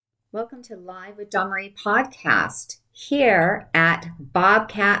Welcome to Live with Dawn Marie podcast here at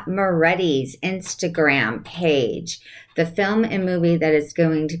Bobcat Moretti's Instagram page, the film and movie that is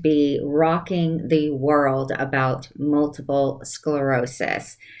going to be rocking the world about multiple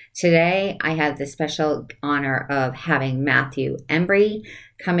sclerosis. Today, I have the special honor of having Matthew Embry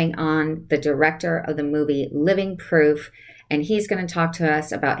coming on, the director of the movie Living Proof. And he's going to talk to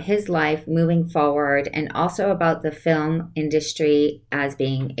us about his life moving forward and also about the film industry as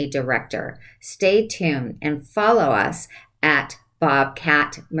being a director. Stay tuned and follow us at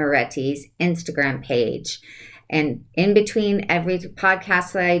Bobcat Moretti's Instagram page. And in between every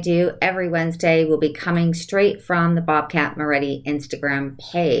podcast that I do, every Wednesday will be coming straight from the Bobcat Moretti Instagram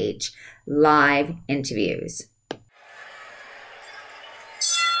page, live interviews.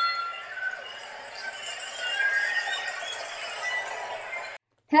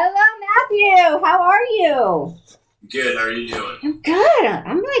 Hello, Matthew. How are you? Good. How are you doing? I'm good.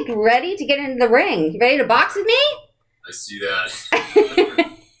 I'm ready to get into the ring. You ready to box with me? I see that.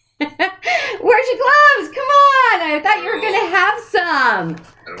 Where's your gloves? Come on. I thought you were going to have some.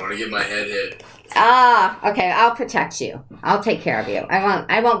 I don't want to get my head hit. Okay. I'll protect you. I'll take care of you.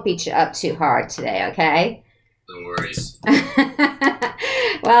 I won't beat you up too hard today, okay? No worries.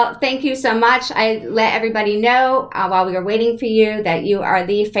 Well, thank you so much. I let everybody know while we were waiting for you that you are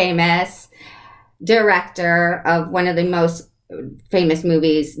the famous director of one of the most famous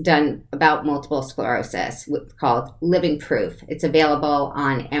movies done about multiple sclerosis called Living Proof. It's available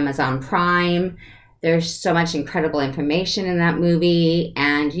on Amazon Prime. There's so much incredible information in that movie,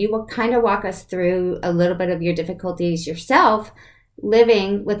 and you will kind of walk us through a little bit of your difficulties yourself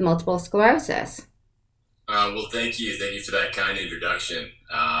living with multiple sclerosis. Well, thank you. Thank you for that kind introduction.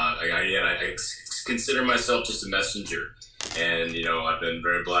 I consider myself just a messenger. And, I've been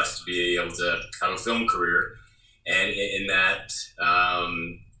very blessed to be able to have a film career. And in that,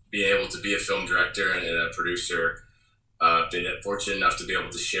 being able to be a film director and a producer, been fortunate enough to be able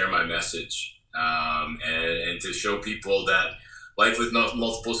to share my message and to show people that life with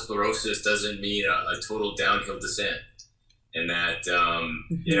multiple sclerosis doesn't mean a total downhill descent. And that,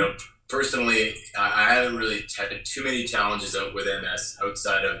 personally, I haven't really had too many challenges with MS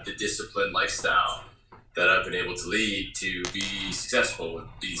outside of the disciplined lifestyle that I've been able to lead to be successful, with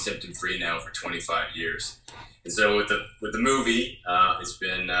being symptom-free now for 25 years. And so with the movie, it's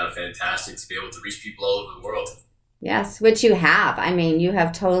been fantastic to be able to reach people all over the world. Yes, which you have. I mean, you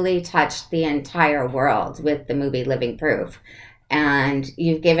have totally touched the entire world with the movie Living Proof. And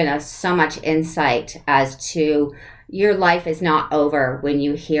you've given us so much insight as to your life is not over when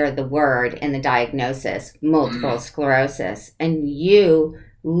you hear the word and the diagnosis, multiple sclerosis. And you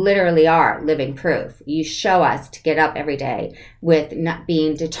literally are living proof. You show us to get up every day with not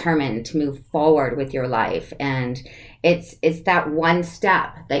being determined to move forward with your life. And it's that one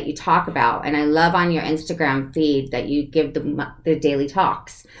step that you talk about. And I love on your Instagram feed that you give the daily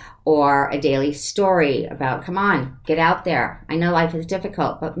talks or a daily story about, come on, get out there. I know life is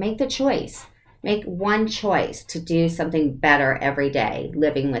difficult, but make the choice. Make one choice to do something better every day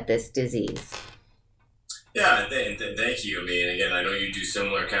living with this disease. Yeah, thank you. I mean, again, I know you do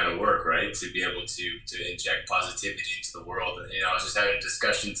similar kind of work, right? To be able to inject positivity into the world. And, I was just having a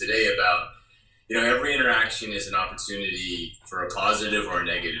discussion today about, every interaction is an opportunity for a positive or a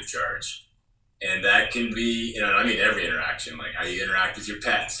negative charge. And that can be, every interaction, like how you interact with your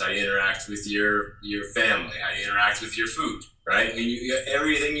pets, how you interact with your family, how you interact with your food, right? I mean,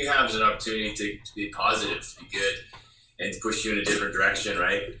 everything you have is an opportunity to be positive, to be good, and to push you in a different direction,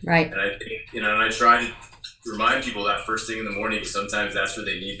 right? Right. And I think, and I try to remind people that first thing in the morning, because sometimes that's where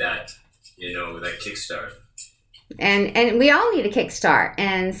they need that, that kickstart. And we all need a kickstart.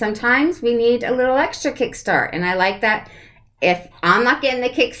 And sometimes we need a little extra kickstart. And I like that. If I'm not getting the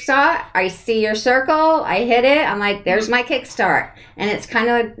kickstart, I see your circle, I hit it, I'm like, there's my kickstart. And it's kind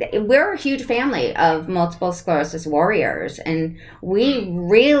of, we're a huge family of multiple sclerosis warriors, and we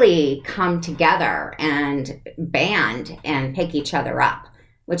really come together and band and pick each other up,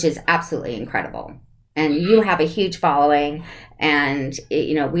 which is absolutely incredible. And you have a huge following, and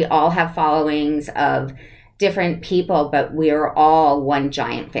we all have followings of different people, but we are all one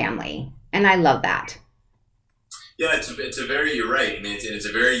giant family. And I love that. Yeah, you're right. I mean, it's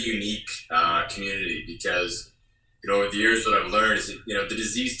a very unique community because, over the years, what I've learned is that, the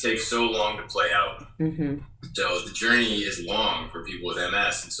disease takes so long to play out. Mm-hmm. So the journey is long for people with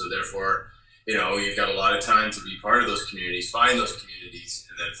MS. And so therefore, you've got a lot of time to be part of those communities, find those communities,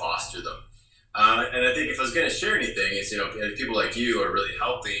 and then foster them. And I think if I was going to share anything, it's, people like you are really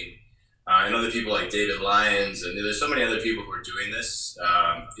helping, and other people like David Lyons, and there's so many other people who are doing this,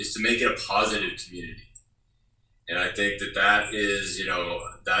 is to make it a positive community. And I think that is,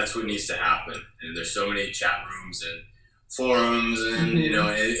 that's what needs to happen. And there's so many chat rooms and forums, and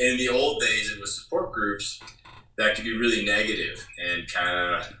in the old days it was support groups that could be really negative and kind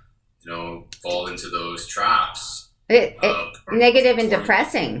of fall into those traps. Negative and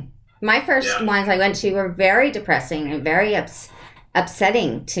depressing. My first ones I went to were very depressing and very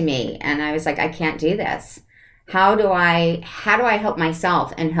upsetting to me, and I was like, I can't do this. How do I help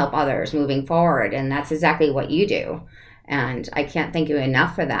myself and help others moving forward? And that's exactly what you do. And I can't thank you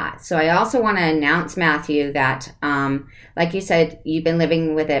enough for that. So I also want to announce, Matthew, that like you said, you've been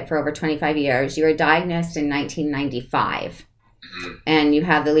living with it for over 25 years. You were diagnosed in 1995, and you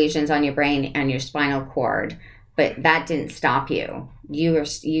have the lesions on your brain and your spinal cord. But that didn't stop you. You were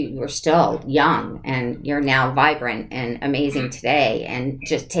still young, and you're now vibrant and amazing today, and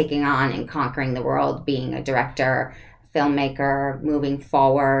just taking on and conquering the world, being a director, filmmaker, moving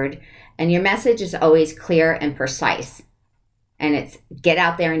forward. And your message is always clear and precise. And it's get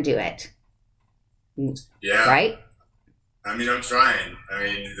out there and do it. Yeah. Right? I mean, I'm trying. I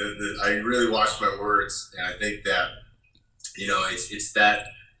mean, I really watch my words, and I think that, it's that,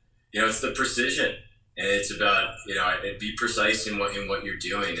 it's the precision. And it's about, be precise in what you're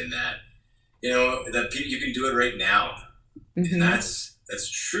doing, and that, that you can do it right now. And that's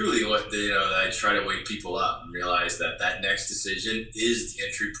truly what, I try to wake people up and realize that next decision is the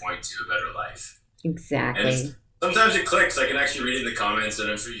entry point to a better life. Exactly. And sometimes it clicks. I can actually read in the comments,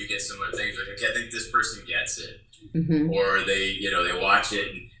 and I'm sure you get similar things. Like, okay, I think this person gets it. Or they, they watch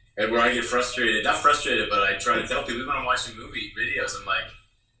it, and where I get frustrated, not frustrated, but I try to tell people when I'm watching movie videos, I'm like,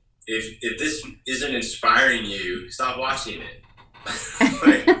 if this isn't inspiring you, stop watching it.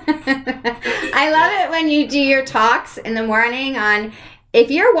 I love it when you do your talks in the morning on,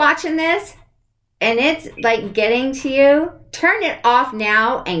 if you're watching this and it's like getting to you, turn it off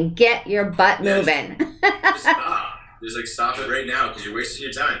now and get your butt moving. Just stop. Just stop it right now, because you're wasting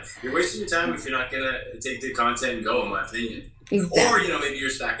your time. You're wasting your time if you're not going to take the content and go, in my opinion. Exactly. Or, maybe you're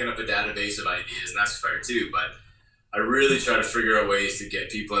stacking up a database of ideas, and that's fair too, but I really try to figure out ways to get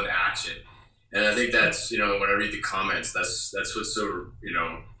people into action. And I think that's, when I read the comments, that's what's so,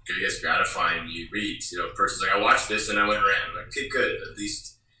 I guess gratifying. You read, a person's like, I watched this and I went around. I'm like, okay, good. At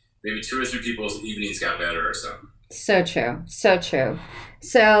least maybe 2 or 3 people's evenings got better or something. So true. So true.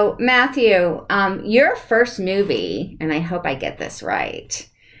 So Matthew, your first movie, and I hope I get this right,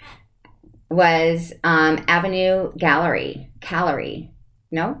 was Avenue Gallery.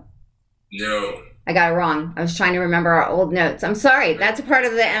 No? No. I got it wrong. I was trying to remember our old notes. I'm sorry. That's a part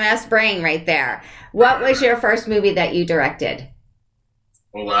of the MS brain right there. What was your first movie that you directed?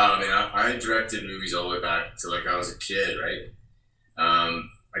 Oh, wow. I mean, I directed movies all the way back to I was a kid, right? I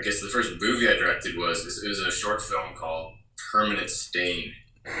guess the first movie I directed was a short film called Permanent Stain.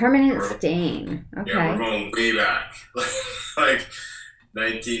 Permanent Stain. Okay. Yeah, we're going way back.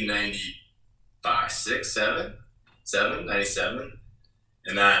 1995, 97.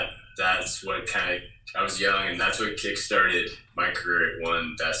 And that's what I was young, and that's what kickstarted my career. It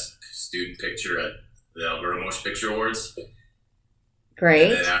won Best Student Picture at the Alberta Motion Picture Awards.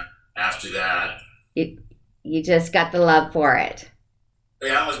 Great. And then after that, you just got the love for it.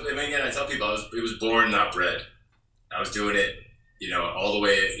 Yeah, I tell people it was born, not bred. I was doing it, all the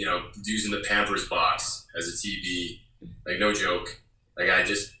way, using the Pampers box as a TV, no joke. I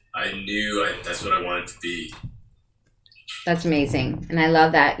knew that's what I wanted to be. That's amazing. And I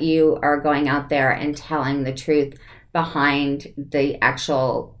love that you are going out there and telling the truth behind the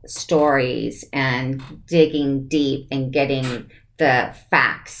actual stories and digging deep and getting the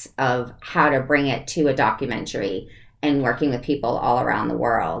facts of how to bring it to a documentary and working with people all around the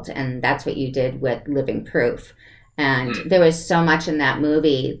world. And that's what you did with Living Proof. And there was so much in that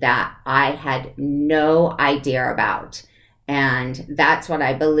movie that I had no idea about. And that's what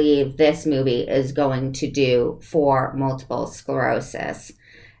I believe this movie is going to do for multiple sclerosis.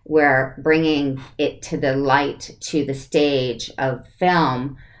 We're bringing it to the light, to the stage of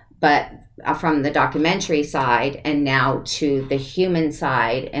film, but from the documentary side and now to the human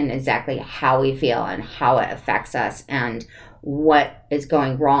side, and exactly how we feel and how it affects us and what is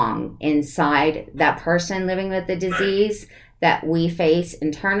going wrong inside that person living with the disease that we face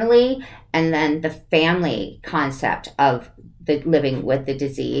internally, and then the family concept of the living with the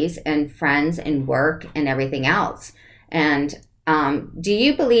disease and friends and work and everything else. And do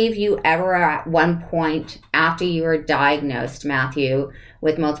you believe you ever at one point after you were diagnosed, Matthew,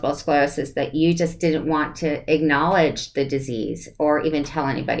 with multiple sclerosis, that you just didn't want to acknowledge the disease or even tell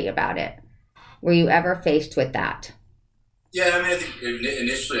anybody about it? Were you ever faced with that? Yeah, I mean, I think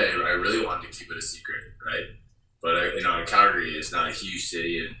initially I really wanted to keep it a secret, right? But Calgary is not a huge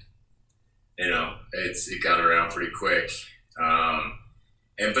city, it got around pretty quick.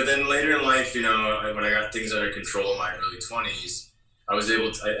 But then later in life, when I got things under control in my early 20s, I was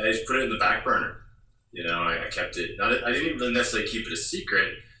able to, I just put it in the back burner. I kept it, I didn't even necessarily keep it a secret.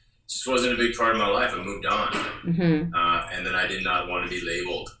 It just wasn't a big part of my life. I moved on. Mm-hmm. And then I did not want to be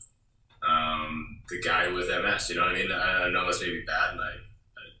labeled the guy with MS. You know what I mean? I know that's maybe bad,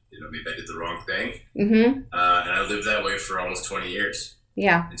 and maybe I did the wrong thing. Mm-hmm. And I lived that way for almost 20 years.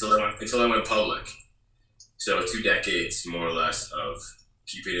 Yeah. Until I went public. So 2 decades, more or less, of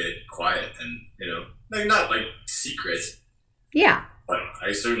keeping it quiet and, not like secret. Yeah. But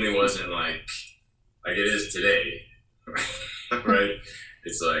I certainly wasn't like it is today. Right?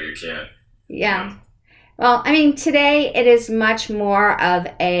 It's like I can't. Yeah. Well, I mean, today it is much more of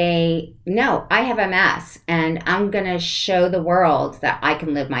no, I have MS and I'm going to show the world that I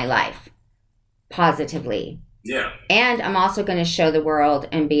can live my life positively. Yeah. And I'm also going to show the world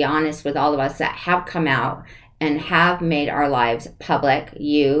and be honest with all of us that have come out and have made our lives public,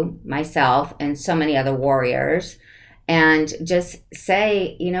 you, myself, and so many other warriors, and just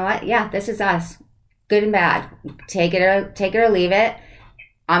say, you know what? Yeah, this is us, good and bad. Take it or leave it.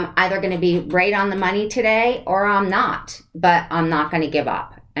 I'm either going to be right on the money today or I'm not, but I'm not going to give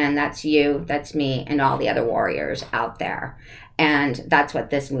up. And that's you, that's me, and all the other warriors out there. And that's what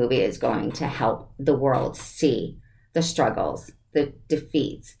this movie is going to help the world see: the struggles, the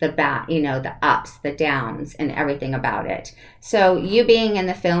defeats, the ups, the downs, and everything about it. So you being in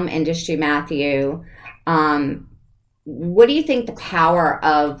the film industry, Matthew, what do you think the power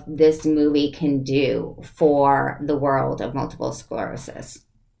of this movie can do for the world of multiple sclerosis?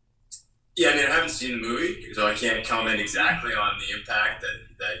 Yeah, I mean, I haven't seen the movie, so I can't comment exactly on the impact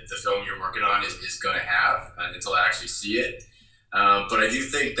that the film you're working on is going to have until I actually see it. But I do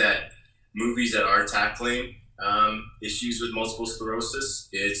think that movies that are tackling issues with multiple sclerosis,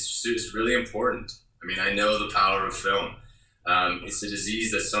 it's really important. I mean, I know the power of film. It's a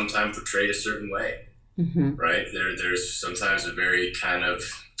disease that's sometimes portrayed a certain way, mm-hmm. right? There's sometimes a very kind of,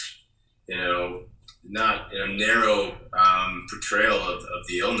 not narrow portrayal of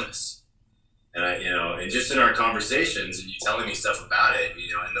the illness. And and just in our conversations and you telling me stuff about it,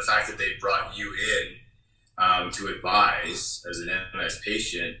 and the fact that they brought you in to advise as an MS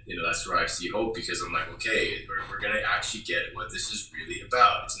patient, that's where I see hope, because I'm like, okay, we're going to actually get what this is really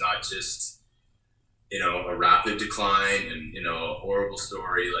about. It's not just, a rapid decline and, a horrible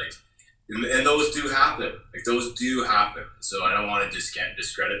story. And those do happen. So I don't want to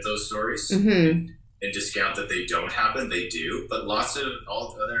discredit those stories. Mm-hmm. And discount that they don't happen. They do, but lots of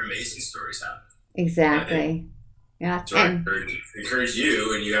all other amazing stories happen. Exactly. Yeah. So I encourage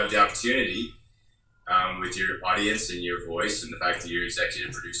you, and you have the opportunity with your audience and your voice and the fact that you're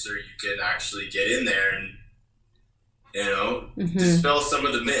executive producer, you can actually get in there and, mm-hmm. dispel some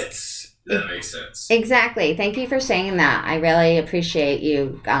of the myths. That makes sense. Exactly. Thank you for saying that. I really appreciate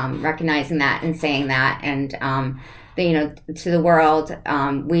you recognizing that and saying that. And, to the world,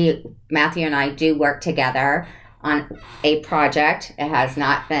 Matthew and I do work together on a project. It has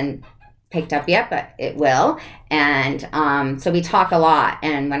not been picked up yet, but it will. And so we talk a lot.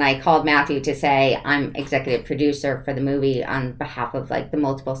 And when I called Matthew to say I'm executive producer for the movie on behalf of the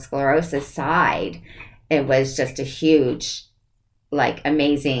multiple sclerosis side, it was just a huge,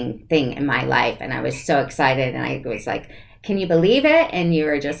 amazing thing in my life. And I was so excited. And I was like, can you believe it? And you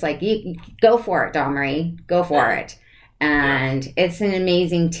were just like, you go for it, Dawn-Marie, go for it. And it's an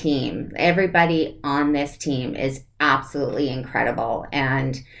amazing team. Everybody on this team is absolutely incredible.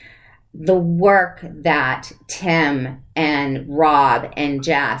 And the work that Tim and Rob and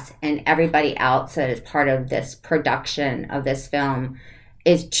Jess and everybody else that is part of this production of this film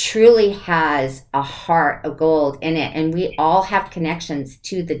truly has a heart of gold in it. And we all have connections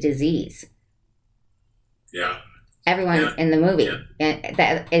to the disease. Yeah. Everyone in the movie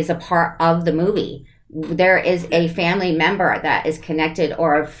that is a part of the movie. There is a family member that is connected,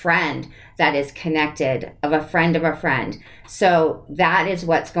 or a friend that is connected of a friend of a friend. So that is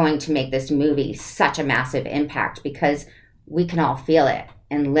what's going to make this movie such a massive impact, because we can all feel it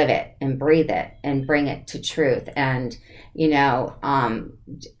and live it and breathe it and bring it to truth. And,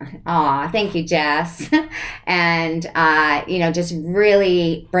 thank you, Jess. And, just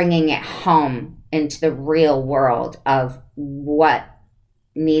really bringing it home into the real world of what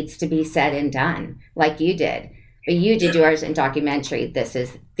needs to be said and done, like you did. But you did yours in documentary. This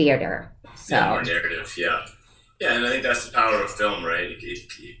is theater. So. Yeah, more narrative, yeah. Yeah, and I think that's the power of film, right?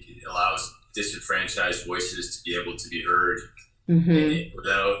 It allows disenfranchised voices to be able to be heard, mm-hmm.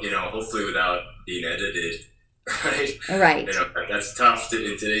 without, hopefully without being edited, right? Right. That's tough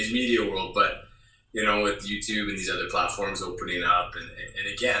in today's media world, but, with YouTube and these other platforms opening up. And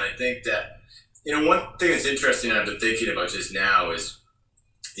again, I think that one thing that's interesting I've been thinking about just now is,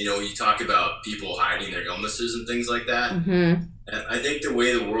 when you talk about people hiding their illnesses and things like that, Mm-hmm. I think the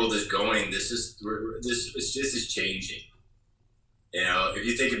way the world is going, this is changing. If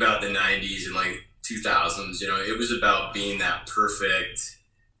you think about the '90s and like 2000s, it was about being that perfect,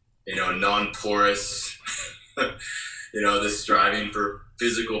 non-porous, the striving for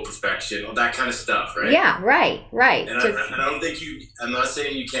physical perfection, all that kind of stuff, right? Yeah, right. And I don't think I'm not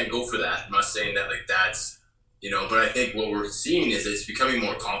saying you can't go for that. I'm not saying that like that's, but I think what we're seeing is it's becoming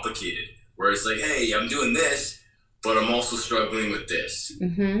more complicated, where it's like, hey, I'm doing this, but I'm also struggling with this.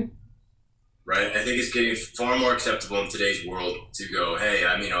 Mm-hmm. Right? I think it's getting far more acceptable in today's world to go, hey,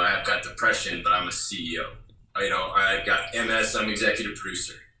 I've got depression, but I'm a CEO. I've got MS, I'm executive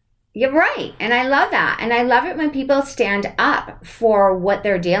producer. You're right. And I love that. And I love it when people stand up for what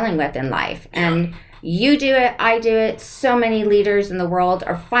they're dealing with in life. And you do it, I do it. So many leaders in the world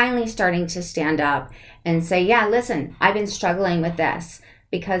are finally starting to stand up and say, yeah, listen, I've been struggling with this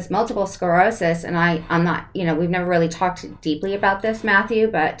because multiple sclerosis, and I'm not, we've never really talked deeply about this, Matthew,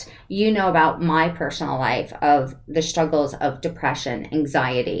 but you know about my personal life of the struggles of depression,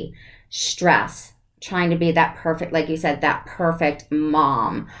 anxiety, stress, trying to be that perfect, like you said, that perfect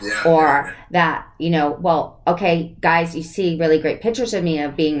mom, or that, well, okay, guys, you see really great pictures of me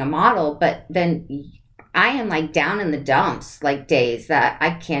of being a model, but then I am like down in the dumps, like days that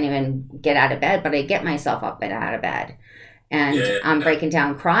I can't even get out of bed, but I get myself up and out of bed. And I'm breaking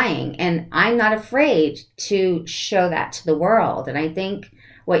down crying. And I'm not afraid to show that to the world. And I think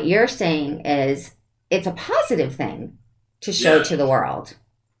what you're saying is it's a positive thing to show to the world.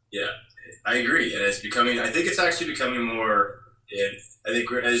 Yeah, I agree. And I think it's actually becoming more, I think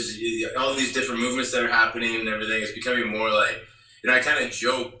as all these different movements that are happening and everything, it's becoming more like, I kind of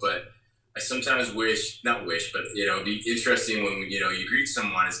joke, but I sometimes not wish, but, it'd be interesting when, you greet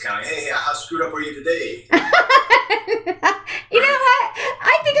someone, it's kind of like, hey, how screwed up are you today? You know what?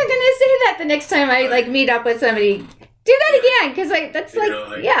 I think I'm going to say that the next time I meet up with somebody. Do that again, because that's hey,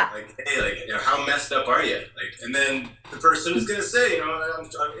 how messed up are you? And then the person is gonna say,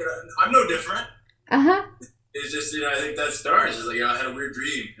 I'm no different. It's just, I think that starts. It's like, I had a weird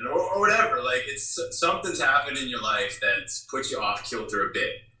dream, or whatever. Like, it's something's happened in your life that's put you off kilter a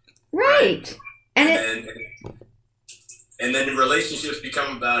bit. Right. And then the relationships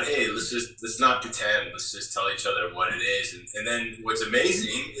become about, hey, let's not pretend. Let's just tell each other what it is. And then what's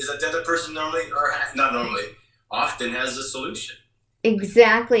amazing is that the other person often has a solution.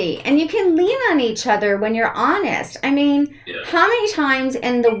 Exactly. And you can lean on each other when you're honest. I mean, how many times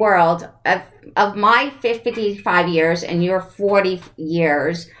in the world of my 55 years and your 40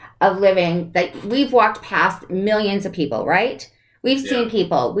 years of living that we've walked past millions of people, right? We've seen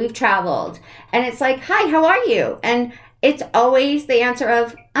people, we've traveled, and it's like, hi, how are you? And it's always the answer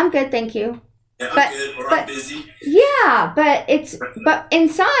of, I'm good, thank you. Yeah, I'm good, or I'm busy. Yeah, but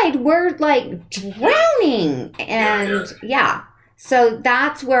inside we're like drowning. And so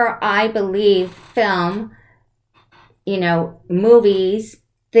that's where I believe film, movies,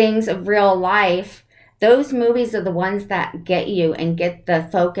 things of real life, those movies are the ones that get you and get the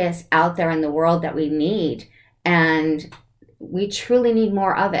focus out there in the world that we need. And we truly need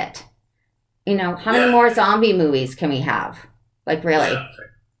more of it. How many more zombie movies can we have? Like, really?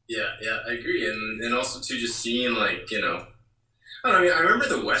 Yeah, I agree. And also, too, just seeing, like, I don't know, I remember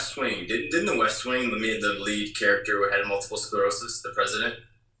The West Wing. Didn't The West Wing, the lead character who had multiple sclerosis, the president?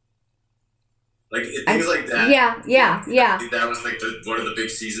 Like, things like that. Yeah. I think that was, like, one of the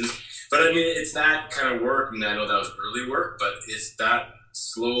big seasons. But, I mean, it's that kind of work, and I know that was early work, but it's that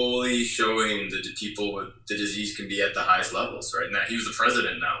slowly showing the people with the disease can be at the highest levels, right? And that he was the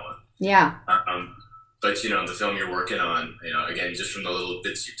president in that one. Yeah. But, the film you're working on, again, just from the little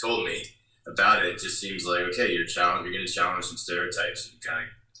bits you told me about it just seems like, okay, you're going to challenge some stereotypes. And kind of...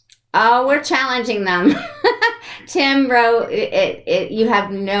 Oh, we're challenging them. Tim wrote it. You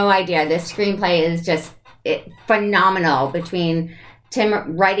have no idea. This screenplay is just phenomenal, between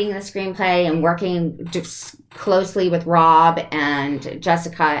Tim writing the screenplay and working just closely with Rob and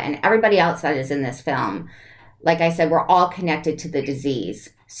Jessica and everybody else that is in this film. Like I said, we're all connected to the disease.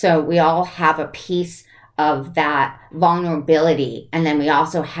 So we all have a piece of that vulnerability. And then we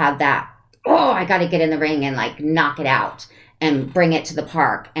also have that, I got to get in the ring and like knock it out and bring it to the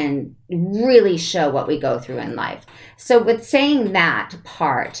park and really show what we go through in life. So with saying that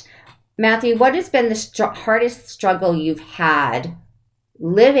part, Matthew, what has been the hardest struggle you've had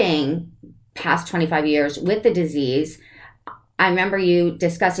living past 25 years with the disease? I remember you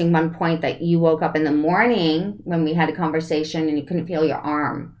discussing one point that you woke up in the morning when we had a conversation and you couldn't feel your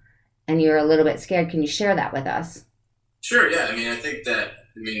arm and you were a little bit scared. Can you share that with us? Sure, yeah. I mean, I think that,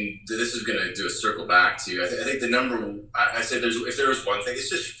 mean, this is going to do a circle back to, I think the number, I said if there was one thing, it's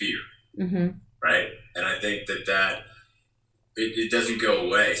just fear, right? And I think that it doesn't go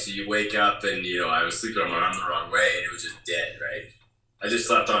away. So you wake up and, I was sleeping on my arm the wrong way and it was just dead, right? I just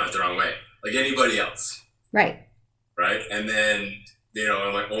slept on it the wrong way, like anybody else. Right. Right. And then,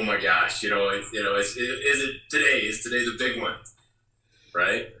 I'm like, oh my gosh, is it today? Is today the big one?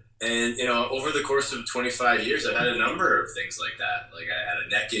 Right. And, over the course of 25 years, I've had a number of things like that. Like I had a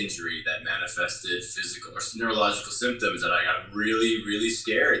neck injury that manifested physical or neurological symptoms that I got really, really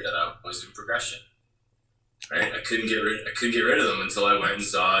scared that I was in progression. Right. I couldn't get rid of them until I went and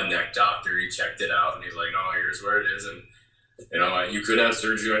saw a neck doctor. He checked it out and he's like, no, here's where it is. And, you could have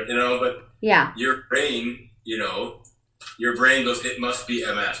surgery, but yeah, your brain, your brain goes, it must be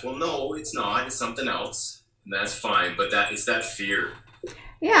MS. Well, no, it's not. It's something else. And that's fine. But it's that fear.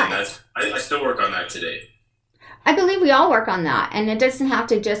 Yeah. And I still work on that today. I believe we all work on that. And it doesn't have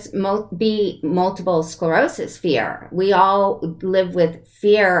to just be multiple sclerosis fear. We all live with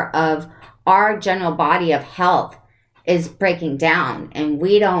fear of our general body of health is breaking down and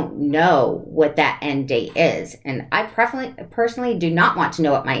we don't know what that end date is. And I personally do not want to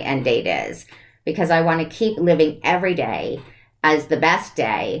know what my end date is because I want to keep living every day as the best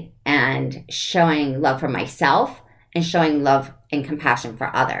day and showing love for myself and showing love and compassion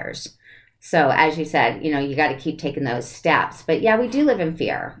for others. So as you said, you got to keep taking those steps. But yeah, we do live in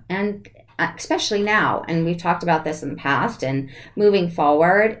fear, and especially now. And we've talked about this in the past and moving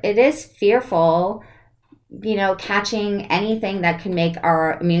forward, it is fearful, catching anything that can make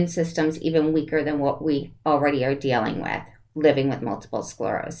our immune systems even weaker than what we already are dealing with, living with multiple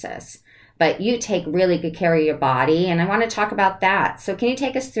sclerosis. But you take really good care of your body, and I want to talk about that. So can you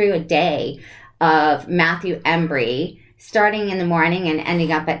take us through a day of Matthew Embry, starting in the morning and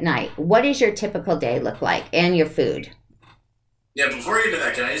ending up at night? What does your typical day look like, and your food? Yeah, before I get to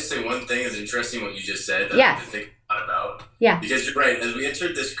that, can I just say one thing is interesting what you just said that yes. I think a lot about? Yeah. Because you're right, as we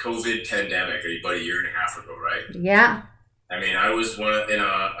entered this COVID pandemic about a year and a half ago, right? Yeah. I mean, I was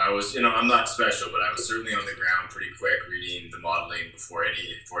I'm not special, but I was certainly on the ground pretty quick reading the modeling before it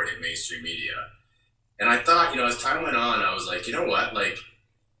hit mainstream media. And I thought, as time went on, I was like, you know what? Like,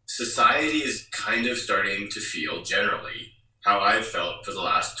 society is kind of starting to feel generally how I've felt for the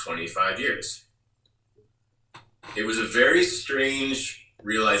last 25 years. It was a very strange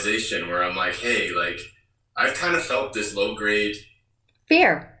realization where I'm like, hey, like, I've kind of felt this low grade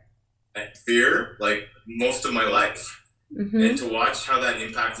fear like most of my life. Mm-hmm. And to watch how that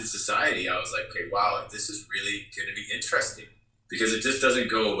impacted society, I was like, okay, wow, like, this is really going to be interesting because it just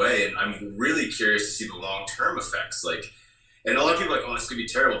doesn't go away. And I'm really curious to see the long-term effects. Like, and a lot of people are like, oh, it's going to be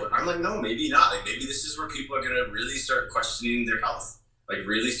terrible. But I'm like, no, maybe not. Like, maybe this is where people are going to really start questioning their health. Like,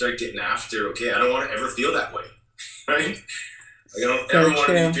 really start getting after, okay, I don't want to ever feel that way. Right? Like, I don't ever want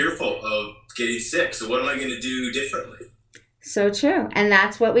to be fearful of getting sick. So what am I going to do differently? So true. And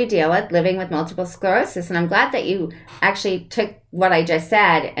that's what we deal with living with multiple sclerosis. And I'm glad that you actually took what I just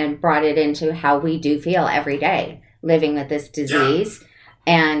said and brought it into how we do feel every day living with this disease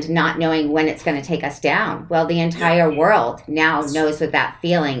and not knowing when it's going to take us down. Well, the entire world now knows what that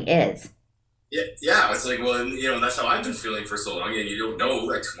feeling is. Yeah. It's like, well, that's how I've been feeling for so long. And you don't know,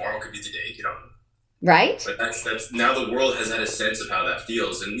 like, tomorrow could be the day, Right. But that's now the world has had a sense of how that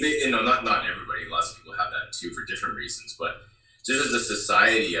feels. And, not everybody, lots of people have that too for different reasons. But just as a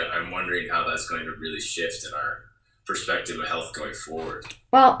society, I'm wondering how that's going to really shift in our perspective of health going forward.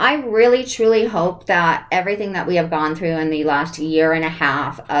 Well, I really, truly hope that everything that we have gone through in the last year and a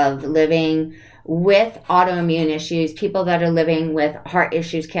half of living with autoimmune issues, people that are living with heart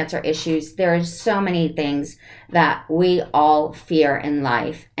issues, cancer issues, there are so many things that we all fear in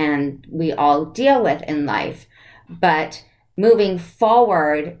life and we all deal with in life. But moving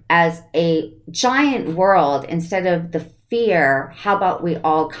forward as a giant world, instead of the fear, how about we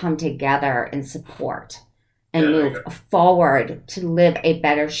all come together and support and move forward to live a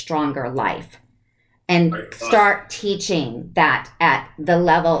better, stronger life and start teaching that at the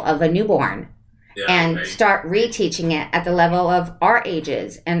level of a newborn and start reteaching it at the level of our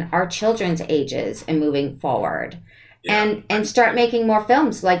ages and our children's ages and moving forward. And start making more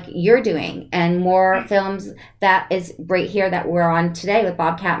films like you're doing and more films that is right here that we're on today with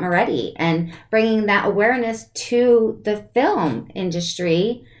Bobcat Moretti and bringing that awareness to the film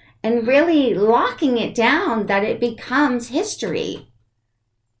industry and really locking it down that it becomes history.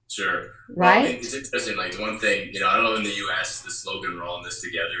 Sure. Right? Well, it's interesting. Like, one thing, I don't know, in the U.S., the slogan, we're all in this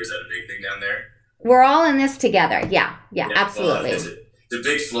together, is that a big thing down there? We're all in this together. Yeah, absolutely. Well, it's a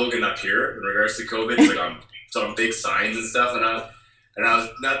big slogan up here in regards to COVID. It's like on big signs and stuff. And I was,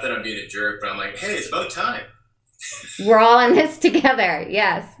 not that I'm being a jerk, but I'm like, hey, it's about time. We're all in this together.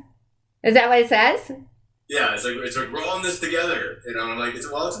 Yes. Is that what it says? Yeah, it's like we're all in this together. You know, I'm like, it's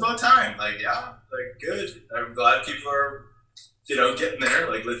about time. Like, yeah, like good. I'm glad people are, getting there.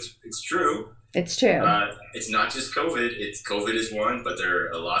 Like, it's true. It's true. It's not just COVID. COVID is one, but there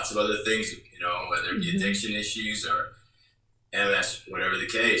are lots of other things. Whether it be addiction issues or MS, whatever the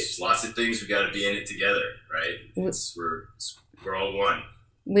case. There's lots of things. We got to be in it together, right? We're all one.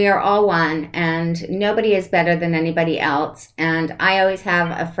 We are all one, and nobody is better than anybody else. And I always have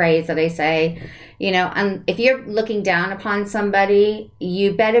a phrase that I say, if you're looking down upon somebody,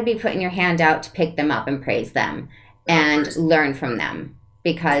 you better be putting your hand out to pick them up and praise them and learn from them,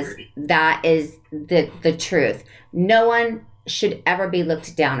 because that is the truth. No one should ever be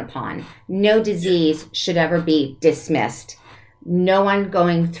looked down upon. No disease should ever be dismissed. No one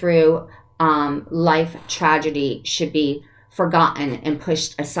going through life tragedy should be forgotten and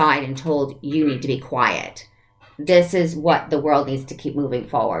pushed aside and told you need to be quiet. This is what the world needs to keep moving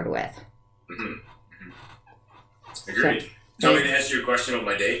forward with. Agreed. Do you want me to answer your question about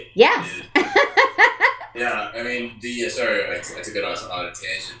my date? Yes. Yeah, I mean, sorry, I took it on a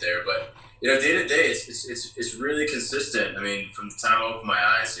tangent there, but day to day, it's really consistent. I mean, from the time I open my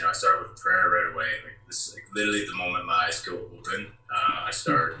eyes, I start with prayer right away. Like literally the moment my eyes go open, I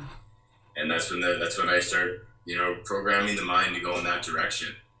start, and that's when I start, programming the mind to go in that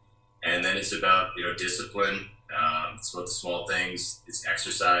direction. And then it's about discipline. It's about the small things. It's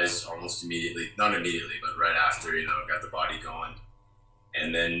exercise almost immediately, not immediately, but right after got the body going.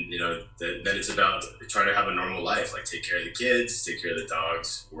 And then then it's about trying to have a normal life, like take care of the kids, take care of the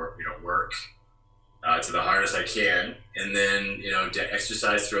dogs, work to the hardest I can, and then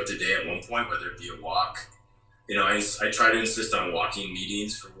exercise throughout the day at one point, whether it be a walk. I try to insist on walking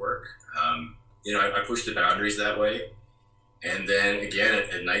meetings for work. I push the boundaries that way. And then again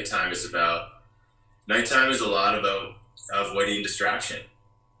at nighttime is a lot about avoiding distraction.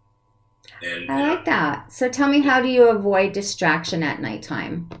 And I like that. So tell me, how do you avoid distraction at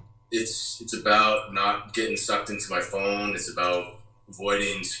nighttime? It's about not getting sucked into my phone. It's about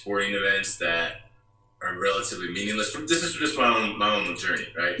avoiding sporting events that are relatively meaningless. This is just my own journey,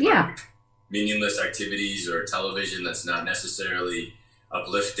 right? Yeah. Like meaningless activities or television that's not necessarily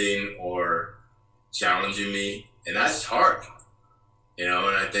uplifting or challenging me, and that's hard. And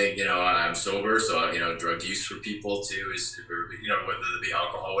I think I'm sober, so drug use for people too is whether it be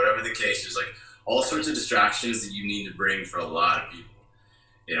alcohol, whatever the case. There's like all sorts of distractions that you need to bring for a lot of people.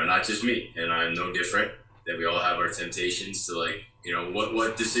 Not just me, and I'm no different. That we all have our temptations to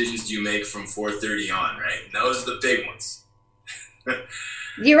what decisions do you make from 4:30 on, right? And those are the big ones.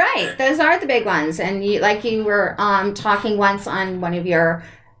 You're right. Those are the big ones. And you were talking once on one of your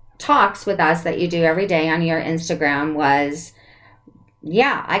talks with us that you do every day on your Instagram was,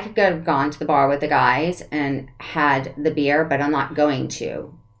 yeah, I could have gone to the bar with the guys and had the beer, but I'm not going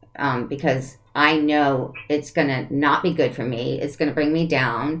to because I know it's going to not be good for me. It's going to bring me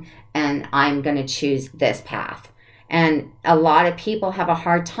down, and I'm going to choose this path. And a lot of people have a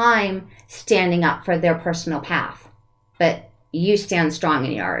hard time standing up for their personal path, but you stand strong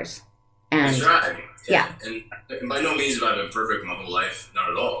in yours. And that's right. Yeah. And by no means have I been perfect my whole life.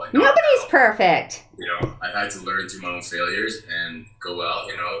 Not at all. Nobody's perfect. I've had to learn through my own failures and go out,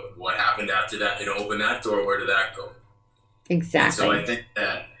 what happened after that, open that door, where did that go? Exactly. And so I think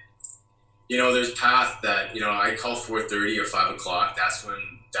that, there's path that, I call 4:30 or 5 o'clock. That's when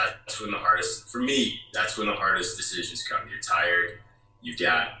the hardest, for me, that's when the hardest decisions come. You're tired. You've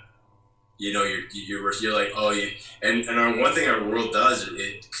got, you're like, oh, and one thing our world does,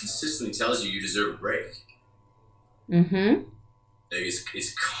 it consistently tells you deserve a break. Mm-hmm. Like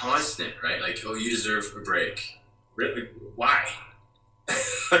it's constant, right? Like, oh, you deserve a break. Really? Why?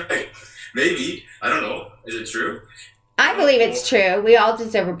 Maybe. I don't know. Is it true? I believe it's true. We all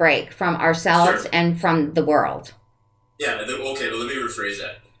deserve a break from ourselves and from the world. Yeah. Okay, but let me rephrase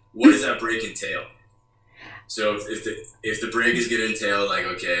that. What does that break entail? So if the break is going to entail like,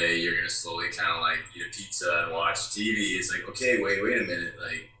 okay, you're going to slowly kind of like eat a pizza and watch TV, it's like, okay, wait a minute.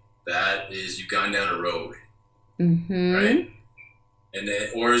 Like that is, you've gone down a road, right? And then,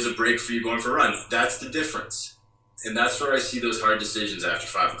 or is a break for you going for a run? That's the difference. And that's where I see those hard decisions after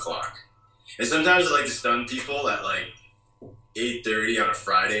 5 o'clock. And sometimes I like to stun people at like 8:30 on a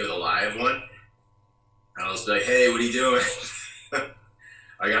Friday with a live one. And I'll just be like, hey, what are you doing?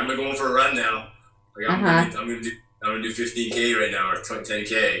 Like, I'm going for a run now. Like, I'm gonna do 15K right now, or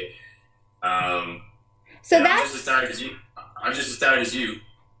 10K. So that's I'm just as tired as you. I'm just as tired as you.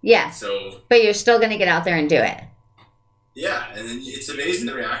 Yeah. So, but you're still gonna get out there and do it. Yeah, and then it's amazing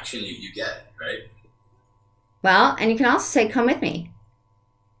the reaction you get, right? Well, and you can also say, "Come with me."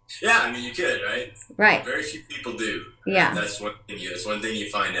 Yeah, I mean, you could, right? Right. Very few people do. Yeah. That's one thing you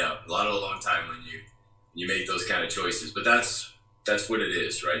find out a long time when you make those kind of choices. But that's what it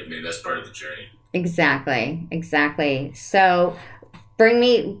is, right? I mean, that's part of the journey. Exactly. So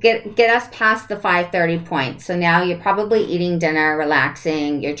get us past the 5:30 point. So now you're probably eating dinner,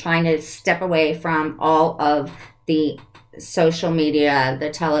 relaxing. You're trying to step away from all of the social media, the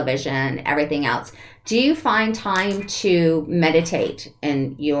television, everything else. Do you find time to meditate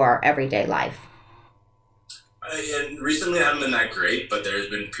in your everyday life? And recently, I haven't been that great, but there's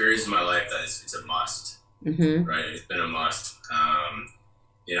been periods in my life that it's a must. Mm-hmm. Right? It's been a must.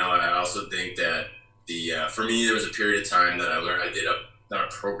 I also think that for me, there was a period of time that I learned. I did not a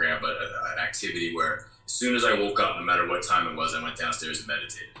program, but an activity where as soon as I woke up, no matter what time it was, I went downstairs and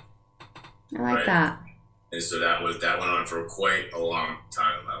meditated. I like that. And so that went on for quite a long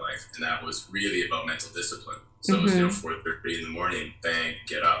time in my life, and that was really about mental discipline. So it was 4:30 in the morning, bang,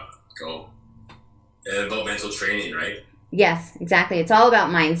 get up, go, and about mental training, right? Yes, exactly. It's all about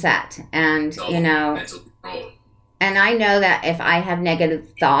mindset, and mental control. And I know that if I have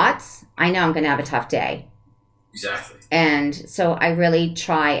negative thoughts, I know I'm going to have a tough day. Exactly. And so I really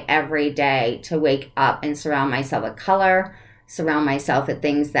try every day to wake up and surround myself with color, surround myself with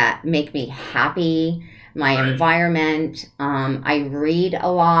things that make me happy, my environment. I read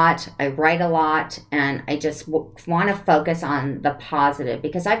a lot, I write a lot, and I just want to focus on the positive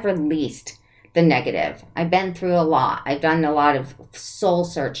because I've released the negative. I've been through a lot. I've done a lot of soul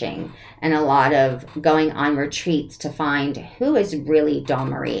searching and a lot of going on retreats to find who is really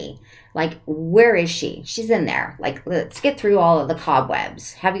Dawn Marie. Like, where is she? She's in there. Like, let's get through all of the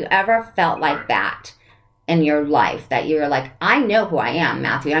cobwebs. Have you ever felt like that in your life? That you're like, I know who I am,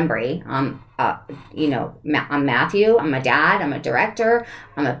 Matthew Embry. I'm Matthew. I'm a dad. I'm a director.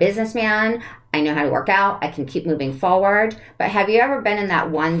 I'm a businessman. I know how to work out. I can keep moving forward. But have you ever been in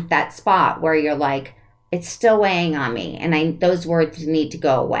that spot where you're like, it's still weighing on me, and those words need to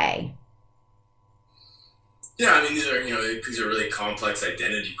go away? Yeah, I mean, these are really complex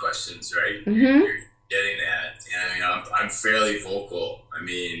identity questions, right? Mm-hmm. You're getting at, and I mean, I'm fairly vocal. I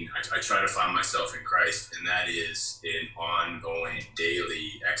mean, I try to find myself in Christ, and that is an ongoing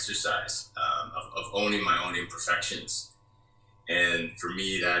daily exercise of owning my own imperfections. And for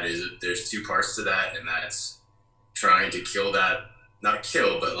me, there's two parts to that, and that's trying to kill that, not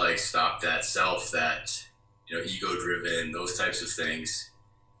kill, but like stop that self, that ego-driven, those types of things.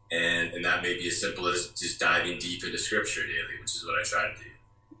 And that may be as simple as just diving deep into scripture daily, which is what I try to do.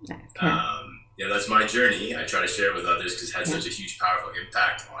 Okay. That's my journey. I try to share it with others because it had such a huge, powerful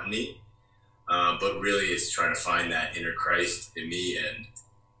impact on me. But really, it's trying to find that inner Christ in me and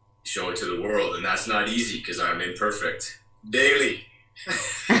show it to the world. And that's not easy because I'm imperfect daily,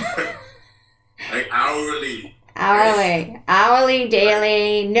 like hourly,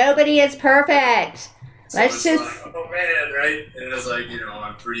 daily. Nobody is perfect. So let's just like, oh man, right? And it's like,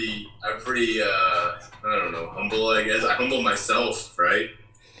 I'm pretty I don't know, humble, I guess. I humble myself, right?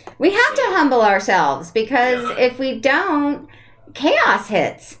 We have to humble ourselves because if we don't, chaos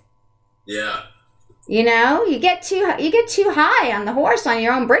hits. Yeah. You get too high on the horse on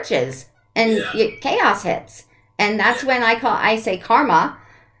your own britches, and chaos hits. And that's when I say karma.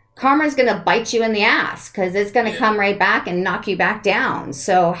 Karma's going to bite you in the ass because it's going to come right back and knock you back down.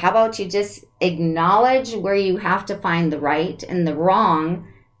 So how about you just acknowledge where you have to find the right and the wrong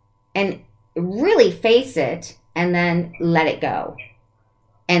and really face it and then let it go.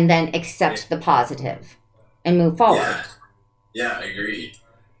 And then accept the positive and move forward. Yeah, I agree.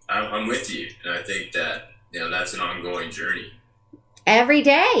 I'm with you. And I think that, that's an ongoing journey. Every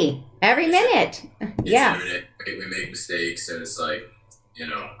day, every minute. Yeah. Every day we make mistakes, and it's like,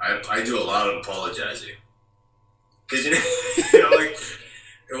 I do a lot of apologizing. Because, like,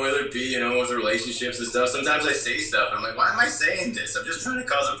 whether it be, with relationships and stuff, sometimes I say stuff, and I'm like, why am I saying this? I'm just trying to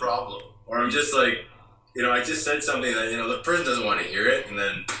cause a problem. Or I'm just like, I just said something that, the person doesn't want to hear it, and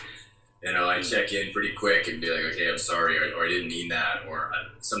then, I check in pretty quick and be like, okay, I'm sorry, or I didn't mean that, or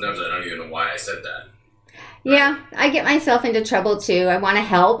sometimes I don't even know why I said that. Yeah, I get myself into trouble too. I want to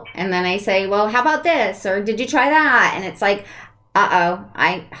help, and then I say, well, how about this? Or did you try that? And it's like,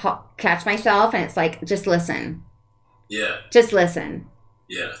 I catch myself, and it's like, just listen. Yeah. Just listen.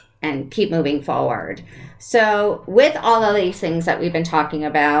 Yeah. And keep moving forward. So with all of these things that we've been talking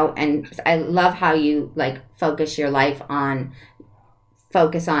about, and I love how you focus your life on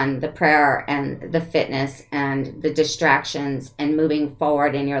the prayer and the fitness and the distractions and moving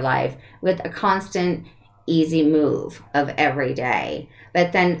forward in your life with a constant easy move of every day.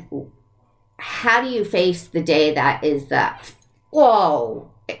 But then how do you face the day that is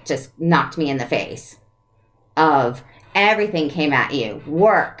whoa, it just knocked me in the face of everything came at you.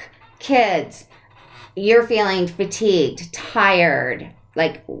 Work, kids, you're feeling fatigued, tired.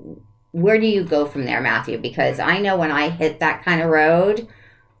 Like, where do you go from there, Matthew? Because I know when I hit that kind of road,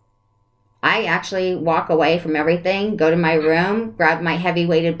 I actually walk away from everything, go to my room, grab my heavy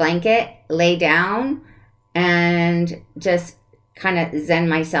weighted blanket, lay down, and just kind of zen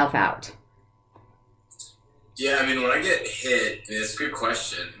myself out. Yeah, I mean, when I get hit, it's a good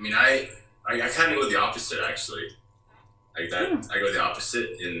question. I mean, I kind of go the opposite, actually. Like that, I go the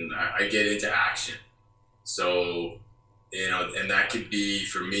opposite, and I get into action. So, and that could be,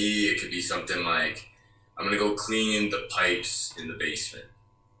 for me, it could be something like, I'm going to go clean the pipes in the basement.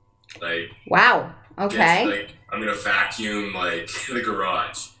 Like, wow, okay. I'm going to vacuum, like, the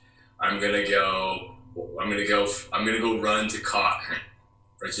garage. I'm going to go run to Cochrane,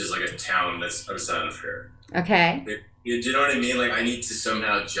 which is like a town that's outside of here. Okay. Do you know what I mean? Like, I need to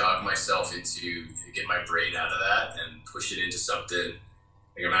somehow jog myself into, get my brain out of that and push it into something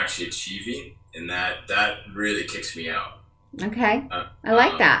like I'm actually achieving, and that really kicks me out. Okay, I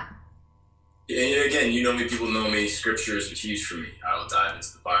like that. And again, you know me, people know me, scripture is huge for me. I will dive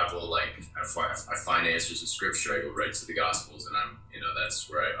into the Bible, like I find answers in scripture, I go right to the Gospels, and that's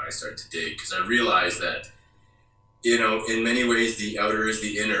where I start to dig, because I realize that, in many ways, the outer is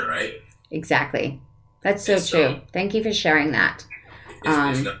the inner, right? Exactly. That's so true. Thank you for sharing that.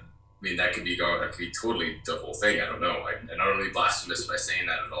 That could be totally the whole thing. I don't know. I'm not really blasphemous by saying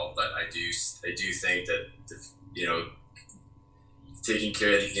that at all, but I do think that taking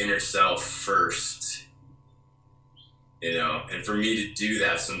care of the inner self first, and for me to do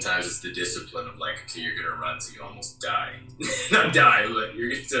that, sometimes it's the discipline of like, okay, you're gonna run till you almost die, not die, but you're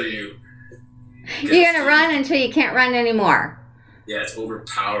gonna run until you can't run anymore. Yeah, it's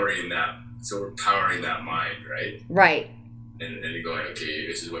overpowering that. It's overpowering that mind, right? Right. And going, okay,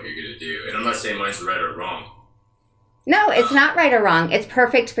 this is what you're going to do. And I'm not saying mine's right or wrong. No, it's not right or wrong. It's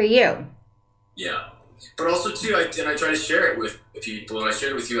perfect for you. Yeah. But also, too, I try to share it with people, and I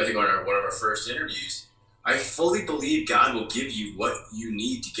shared it with you, I think, on one of our first interviews. I fully believe God will give you what you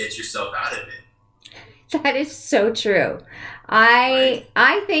need to get yourself out of it. That is so true.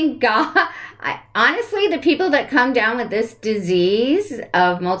 I think God, honestly, the people that come down with this disease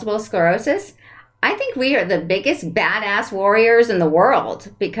of multiple sclerosis, I think we are the biggest badass warriors in the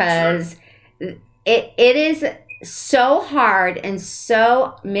world, because it is so hard and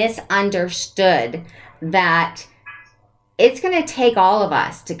so misunderstood that it's going to take all of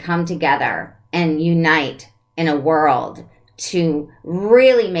us to come together and unite in a world to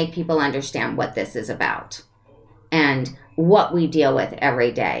really make people understand what this is about and what we deal with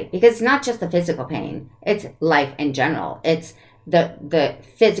every day. Because it's not just the physical pain, it's life in general. It's the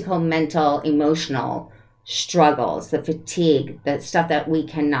physical, mental, emotional struggles, the fatigue, the stuff that we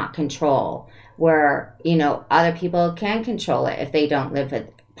cannot control, where, other people can control it if they don't live with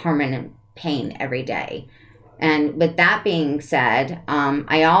permanent pain every day. And with that being said,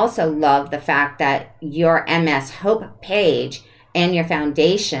 I also love the fact that your MS Hope page and your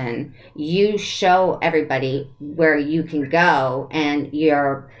foundation, you show everybody where you can go, and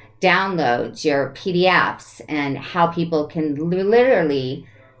your downloads, your PDFs, and how people can literally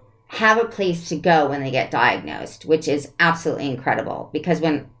have a place to go when they get diagnosed, which is absolutely incredible. Because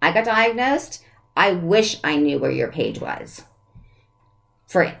when I got diagnosed, I wish I knew where your page was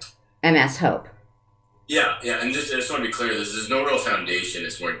for MS Hope. Yeah, and I just want to be clear, there's no real foundation.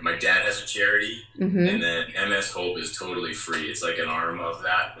 It's where my dad has a charity, and then MS Hope is totally free. It's like an arm of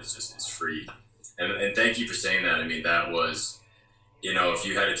that. It's free. And thank you for saying that. I mean, that was, if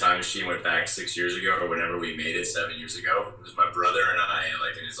you had a time machine, went back 6 years ago or whenever we made it 7 years ago, it was my brother and I,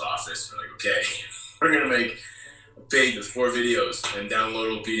 like, in his office. We're like, okay, we're going to make a page with 4 videos and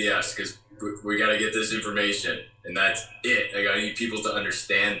downloadable PDFs, because we got to get this information. And that's it. Like, I need people to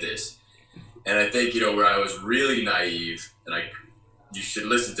understand this. And I think, where I was really naive, and you should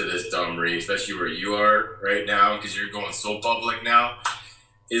listen to this, Domri, especially where you are right now, because you're going so public now,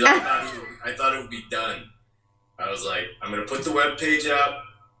 is I thought it would be done. I was like, I'm going to put the webpage up,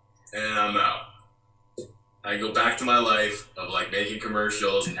 and I'm out. I go back to my life of, like, making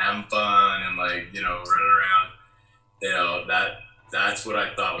commercials and having fun and, like, running around. That's what I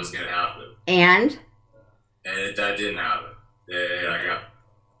thought was going to happen. And that didn't happen. I got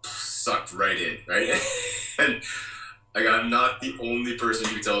sucked right in, right? And I'm not the only person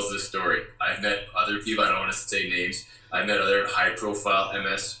who tells this story. I've met other people, I don't want to say names, I've met other high-profile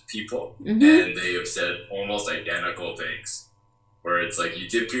MS people, and they have said almost identical things, where it's like you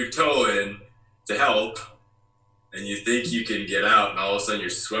dip your toe in to help, and you think you can get out, and all of a sudden you're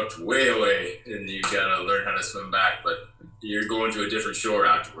swept way away, and you gotta learn how to swim back, but you're going to a different shore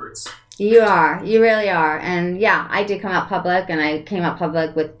afterwards. You are. You really are. And yeah, I did come out public, and I came out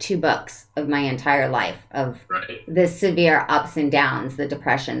public with 2 books of my entire life of the severe ups and downs, the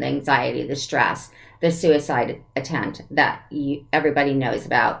depression, the anxiety, the stress, the suicide attempt that everybody knows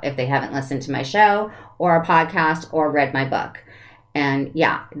about if they haven't listened to my show or a podcast or read my book. And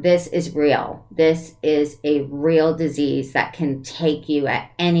yeah, this is real. This is a real disease that can take you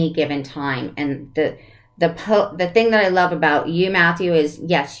at any given time. And the thing that I love about you, Matthew, is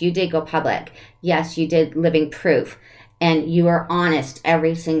yes, you did go public. Yes, you did living proof. And you are honest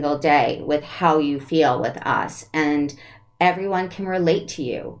every single day with how you feel with us. And everyone can relate to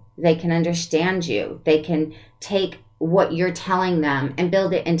you. They can understand you. They can take what you're telling them and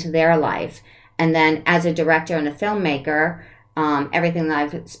build it into their life. And then as a director and a filmmaker, everything that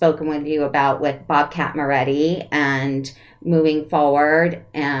I've spoken with you about with Bobcat Moretti and moving forward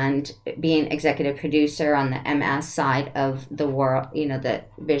and being executive producer on the MS side of the world, the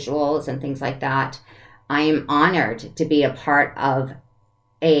visuals and things like that, I am honored to be a part of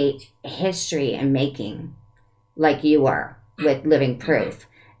a history and making like you were with Living Proof.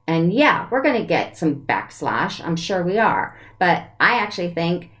 And yeah, we're going to get some backslash. I'm sure we are. But I actually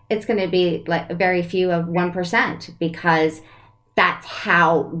think it's going to be like very few of 1% because that's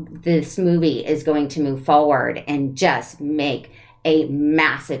how this movie is going to move forward and just make a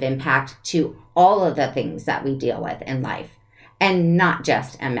massive impact to all of the things that we deal with in life. And not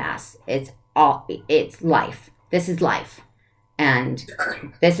just MS. It's life. This is life. And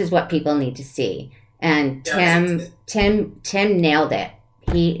this is what people need to see. And Tim nailed it.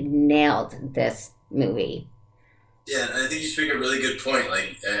 He nailed this movie. Yeah, and I think you speak a really good point.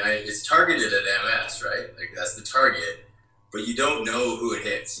 Like, it's targeted at MS, right? Like, that's the target. But you don't know who it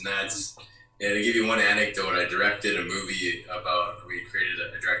hits. And that's, to give you one anecdote, I directed a movie I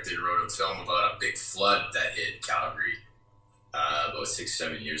directed and wrote a film about a big flood that hit Calgary about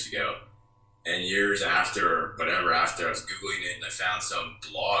 6-7 years ago. And years after, I was Googling it and I found some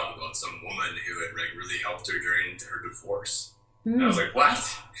blog about some woman who had really helped her during her divorce. And I was like,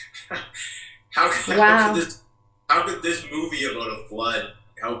 what? How could this movie about a flood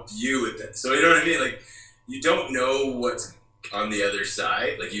help you with that? So you know what I mean? Like, you don't know what's on the other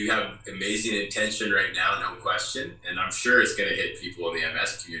side. Like, you have amazing intention right now, no question. And I'm sure it's going to hit people in the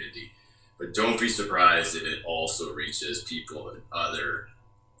MS community. But don't be surprised if it also reaches people in other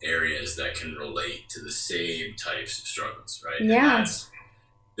areas that can relate to the same types of struggles, right? Yeah. And that's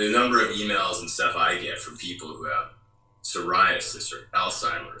the number of emails and stuff I get from people who have psoriasis or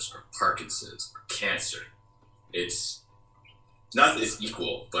Alzheimer's or Parkinson's or cancer. It's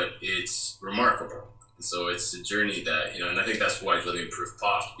equal, but it's remarkable. So it's a journey that, and I think that's why Living Proof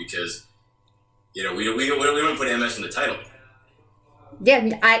popped, because, we don't put MS in the title.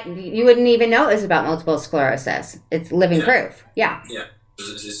 Yeah, you wouldn't even know it was about multiple sclerosis. It's Living Proof. Yeah. Yeah.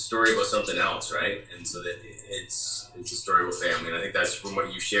 It's a story about something else, right? And so that it's a story about family. And I think that's from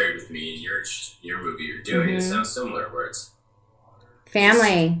what you shared with me in your movie you're doing. Mm-hmm. It sounds similar, where it's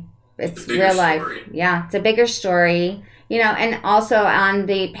family. It's real life. Story. Yeah, it's a bigger story. And also on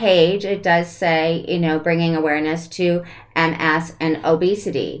the page, it does say, bringing awareness to MS and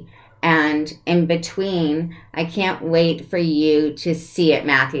obesity. And in between, I can't wait for you to see it,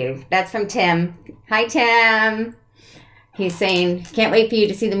 Matthew. That's from Tim. Hi, Tim. He's saying, can't wait for you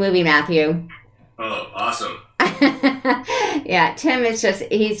to see the movie, Matthew. Oh, awesome. Yeah, Tim is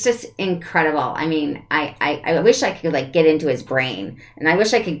he's just incredible. I mean, I wish I could get into his brain, and I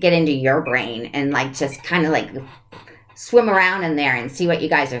wish I could get into your brain and just kind of swim around in there and see what you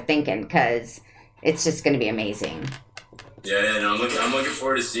guys are thinking, because it's just going to be amazing. Yeah, no, I'm looking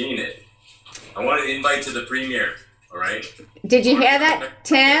forward to seeing it. I want an invite to the premiere. All right. Did you hear that,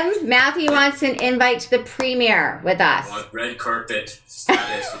 Tim? Matthew wants an invite to the premiere with us. I want red carpet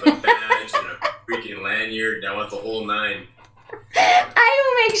status with a badge and a freaking lanyard. I want the whole 9. I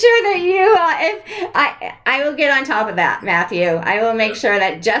will make sure that I will get on top of that, Matthew. I will make sure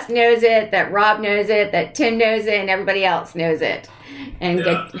that Jess knows it, that Rob knows it, that Tim knows it, and everybody else knows it. And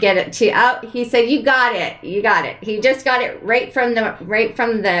get it to out. He said, "You got it. You got it." He just got it right from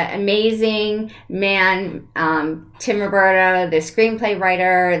the amazing man, Tim Roberta, the screenplay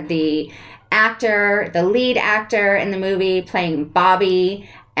writer, the actor, the lead actor in the movie playing Bobby,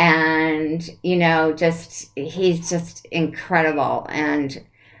 and he's just incredible. And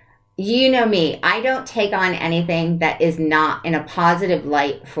me, I don't take on anything that is not in a positive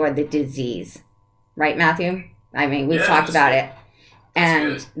light for the disease, right, Matthew? I mean, we've talked about it.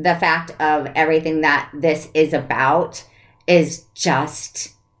 And the fact of everything that this is about is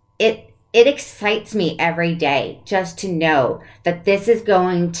just, it excites me every day just to know that this is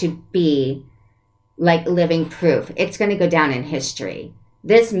going to be like living proof. It's going to go down in history.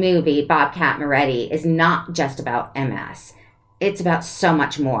 This movie, Bobcat Moretti, is not just about MS. It's about so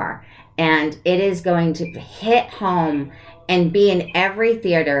much more. And it is going to hit home and be in every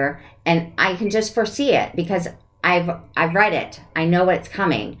theater. And I can just foresee it because I've read it. I know what's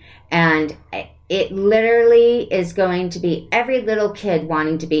coming. And it literally is going to be every little kid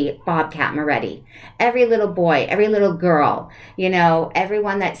wanting to be Bobcat Moretti. Every little boy, every little girl,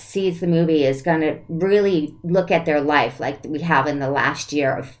 everyone that sees the movie is going to really look at their life like we have in the last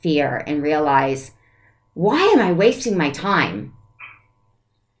year of fear and realize, why am I wasting my time?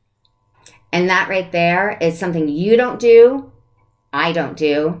 And that right there is something you don't do, I don't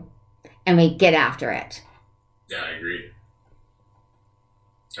do, and we get after it. Yeah, I agree.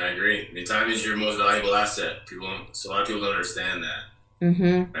 I mean, time is your most valuable asset. So a lot of people don't understand that.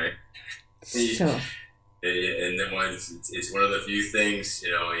 Mm-hmm. Right? So. And then it's one of the few things,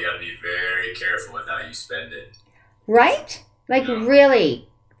 you got to be very careful with how you spend it. Right? Like, really,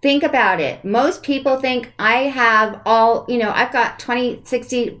 think about it. Most people think I have I've got 20,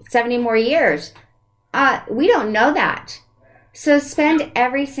 60, 70 more years. We don't know that. So spend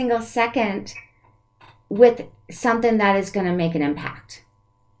every single second with something that is going to make an impact.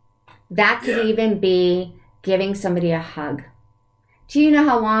 That could even be giving somebody a hug. Do you know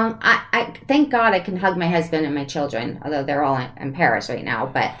how long? I thank God I can hug my husband and my children, although they're all in Paris right now.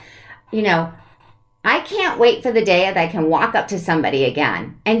 But, I can't wait for the day that I can walk up to somebody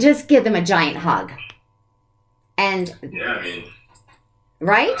again and just give them a giant hug. And yeah, I mean,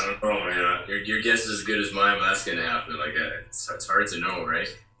 right? I don't know, man. Your guess is as good as mine when that's going to happen. Like, it's hard to know, right?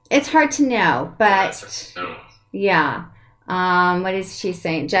 It's hard to know, but yeah. What is she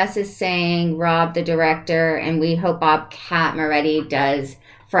saying? Jess is saying Rob, the director, and we hope Bobcat Moretti does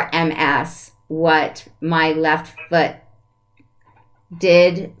for MS what my left foot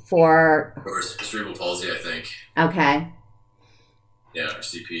did for cerebral palsy, I think. Okay. Yeah, or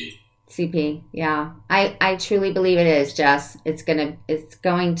CP. CP, yeah. I truly believe it is, Jess. It's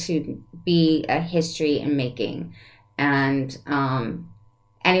going to be a history in making. And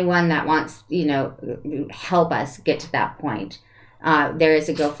anyone that wants, help us get to that point. There is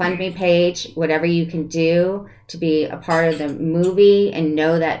a GoFundMe page, whatever you can do to be a part of the movie and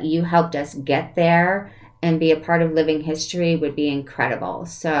know that you helped us get there and be a part of living history would be incredible.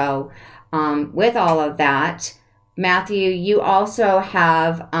 So with all of that, Matthew, you also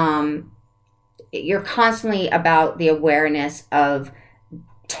have, you're constantly about the awareness of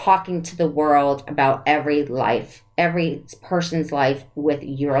talking to the world about every person's life with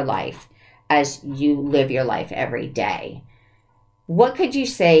your life as you live your life every day. What could you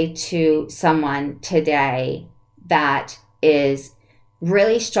say to someone today that is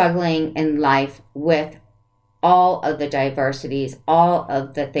really struggling in life with all of the diversities, all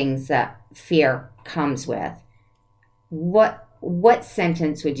of the things that fear comes with? What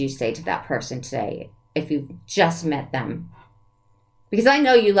sentence would you say to that person today if you've just met them? Because I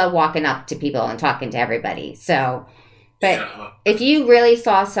know you love walking up to people and talking to everybody. So, but if you really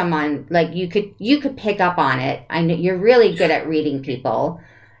saw someone, like you could pick up on it. I know you're really good at reading people,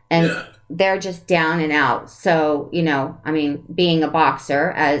 and they're just down and out. So, being a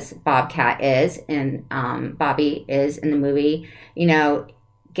boxer, as Bobcat is and Bobby is in the movie,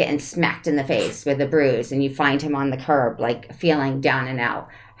 getting smacked in the face with a bruise, and you find him on the curb, like feeling down and out.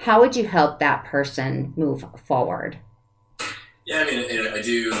 How would you help that person move forward? Yeah, I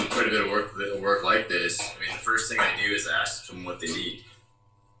do quite a bit of work like this. The first thing I do is ask them what they need,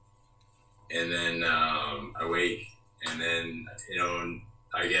 and then I wait, and then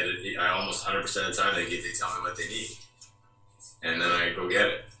I get it. I almost 100% of the time they tell me what they need, and then I go get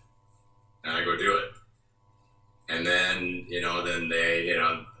it, and I go do it, and then then they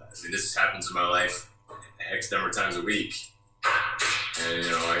this happens in my life X number of times a week, and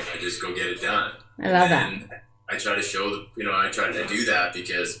I just go get it done. I love that. I try to show I try to do that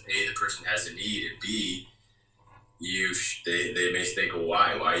because A, the person has a need, and B, they may think, well,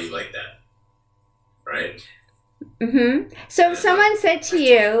 why are you like that, right? Mm-hmm. So if someone said to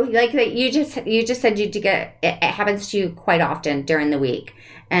you, like that, you just said it happens to you quite often during the week,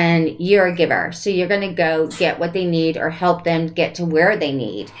 and you're a giver, so you're going to go get what they need or help them get to where they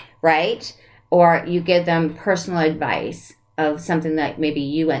need, right? Or you give them personal advice of something that maybe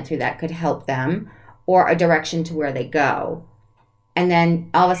you went through that could help them, or a direction to where they go. And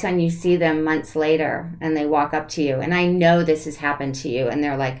then all of a sudden you see them months later and they walk up to you. And I know this has happened to you. And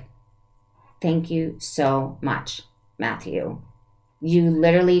they're like, thank you so much, Matthew. You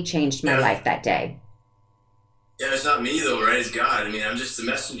literally changed my life that day. Yeah, it's not me though, right? It's God. I mean, I'm just the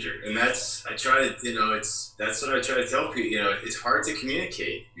messenger, and that's I try to, that's what I try to tell people. It's hard to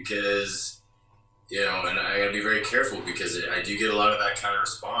communicate because, and I got to be very careful because I do get a lot of that kind of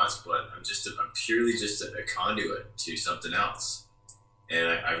response, but I'm purely just a conduit to something else, and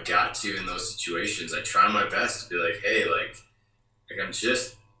I've got to in those situations. I try my best to be like, hey, like I'm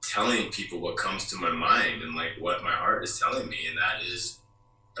just telling people what comes to my mind and like what my heart is telling me, and that is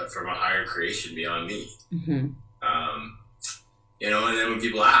from a higher creation beyond me. Mm-hmm. And then when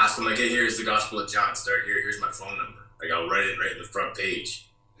people ask, I'm like, hey, here's the Gospel of John. Start here. Here's my phone number. Like I'll write it right in the front page.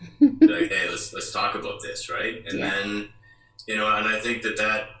 Be like, hey, let's talk about this, right? And then, and I think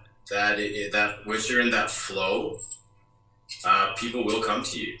that once you're in that flow, people will come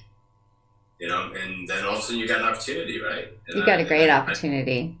to you. And then all of a sudden you got an opportunity, right? And you got a great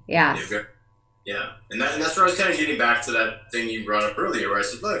opportunity. Yes. Yeah. And that's where I was kind of getting back to that thing you brought up earlier, where I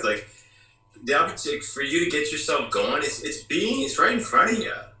said, look, like the opportunity for you to get yourself going, it's right in front of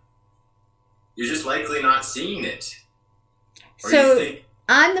you. You're just likely not seeing it. So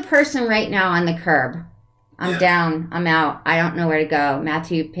I'm the person right now on the curb. I'm down. I'm out. I don't know where to go.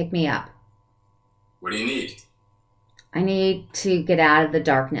 Matthew, pick me up. What do you need? I need to get out of the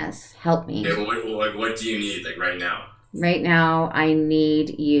darkness. Help me. Okay, well, what do you need, like right now? Right now, I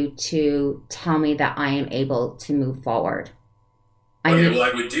need you to tell me that I am able to move forward. I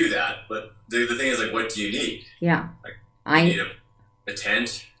would do that, but the thing is, like, what do you need? Yeah. Like, do you need a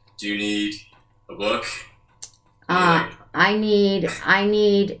tent? Do you need a book? I need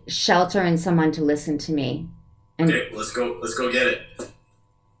shelter and someone to listen to me. Okay, let's go get it.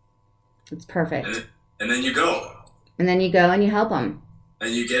 It's perfect. And then you go. And then you go and you help them.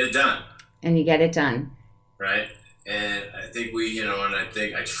 And you get it done. And you get it done. Right? And I think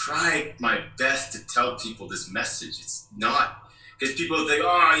I try my best to tell people this message. It's not, because people think,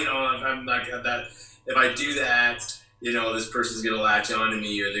 I'm not that. If I do that, this person's going to latch on to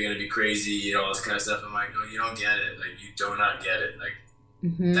me or they're going to be crazy, all this kind of stuff. I'm like, no, you don't get it. Like, you do not get it. Like,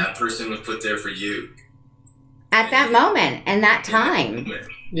 that person was put there for you. At that moment and that time.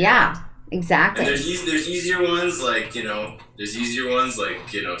 Yeah. Exactly. And there's easier ones like,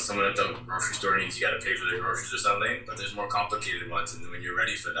 someone at the grocery store needs you got to pay for their groceries or something, but there's more complicated ones, and when you're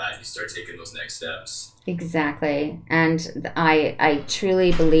ready for that, you start taking those next steps. Exactly. And I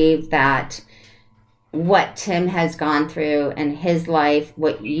truly believe that what Tim has gone through in his life,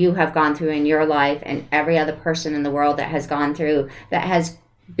 what you have gone through in your life, and every other person in the world that has gone through, that has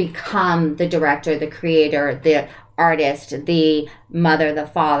become the director, the creator, the artist, the mother, the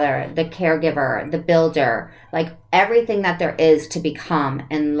father, the caregiver, the builder, like everything that there is to become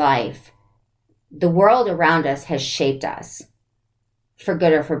in life, the world around us has shaped us for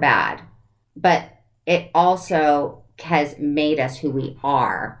good or for bad, but it also has made us who we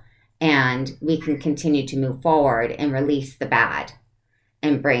are, and we can continue to move forward and release the bad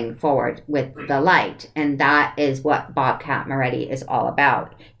and bring forward with the light. And that is what Bobcat Moretti is all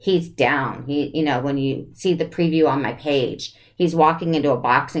about. He's down. When you see the preview on my page, he's walking into a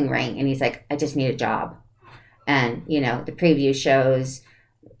boxing ring and he's like, I just need a job. And, the preview shows,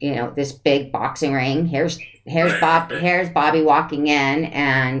 this big boxing ring. Here's Bobby walking in,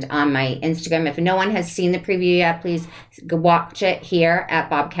 and on my Instagram, if no one has seen the preview yet, please go watch it here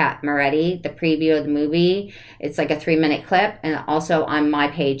at Bobcat Moretti, the preview of the movie. It's like a 3-minute clip, and also on my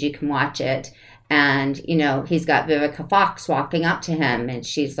page you can watch it. And he's got Vivica Fox walking up to him, and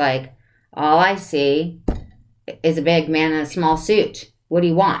she's like, all I see is a big man in a small suit. What do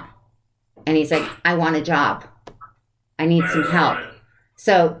you want? And he's like, I want a job. I need some help.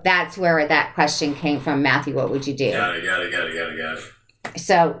 So that's where that question came from, Matthew. What would you do? Got it.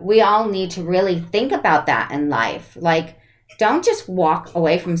 So we all need to really think about that in life. Like, don't just walk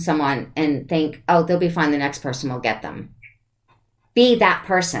away from someone and think, oh, they'll be fine. The next person will get them. Be that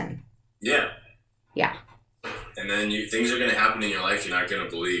person. Yeah. Yeah. And then things are going to happen in your life you're not going to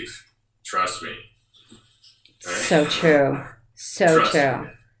believe. Trust me. Right? So true. So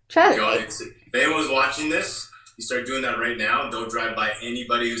true. Trust. If anyone's watching this, you start doing that right now. Don't drive by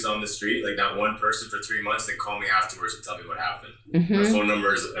anybody who's on the street, like not one person for 3 months, then call me afterwards and tell me what happened. Mm-hmm. My phone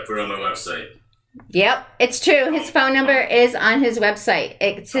number I put it on my website. Yep, it's true. His phone number is on his website.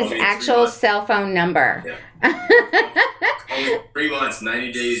 It's his actual cell phone number. Yeah. Call me 3 months,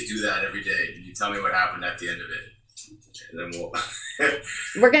 90 days, do that every day. And you tell me what happened at the end of it. And then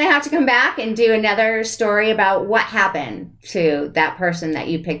we're going to have to come back and do another story about what happened to that person that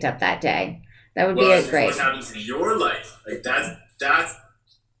you picked up that day. That would be great. What happens in your life? Like that's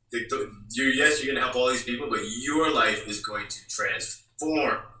you're going to help all these people, but your life is going to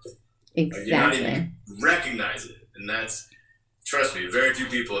transform. Exactly. You're not even recognize it, and trust me. Very few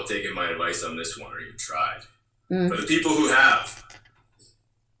people have taken my advice on this one or even tried. For the people who have,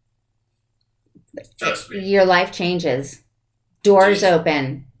 trust me. Your life changes. Doors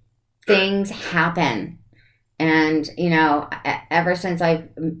open. Things happen. And, ever since I've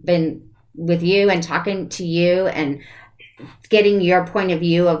been with you and talking to you and getting your point of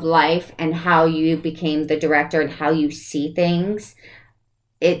view of life and how you became the director and how you see things,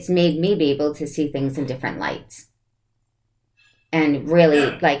 it's made me be able to see things in different lights and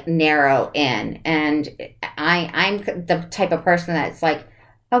really narrow in. And I'm the type of person that's like,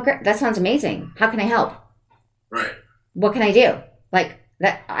 oh, great, that sounds amazing. How can I help? Right. What can I do?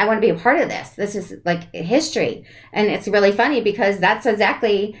 That I want to be a part of this. This is history. And it's really funny because that's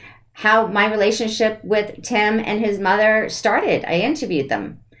exactly how my relationship with Tim and his mother started. I interviewed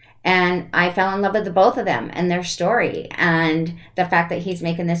them and I fell in love with the both of them and their story and the fact that he's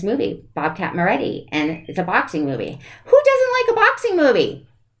making this movie, Bobcat Moretti, and it's a boxing movie. Who doesn't like a boxing movie?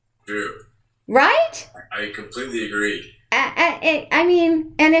 True. Right? I completely agree. I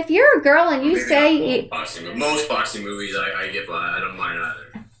mean, and if you're a girl and you say... Most boxing movies I get by, I don't mind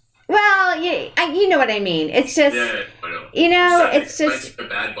either. Well, you know what I mean. It's just... Yeah, I know. It's just... a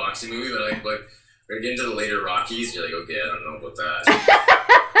bad boxing movie, but like when you get into the later Rockies, you're like, okay, I don't know about that.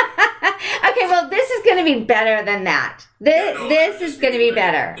 Okay, well, this is going to be better than that. This is going to be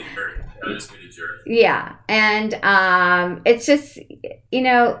better. I'm just being a jerk. Yeah, and it's just,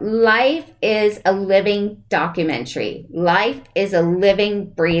 life is a living documentary. Life is a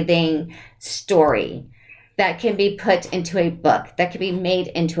living, breathing story that can be put into a book, that can be made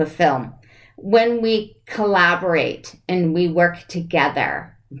into a film. When we collaborate and we work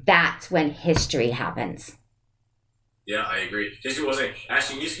together, that's when history happens. Yeah, I agree. Actually,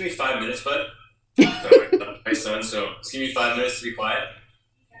 can you just give me 5 minutes, bud? My son, so just give me 5 minutes to be quiet.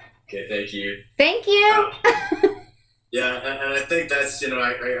 Okay, thank you. Thank you. Yeah, and I think that's,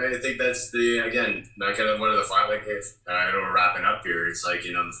 I think that's kind of one of the final, I know we're wrapping up here, it's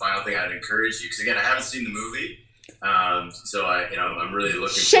the final thing I'd encourage you, because again, I haven't seen the movie, so I'm really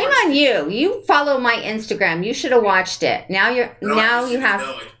looking Shame on you. You follow my Instagram. You should have watched it. Now you have... No,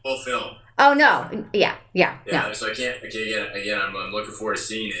 it's full film. Oh, no. Yeah. No. So I can't, again, I'm looking forward to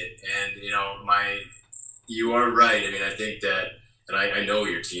seeing it, and, you are right. I mean, I think that, and I know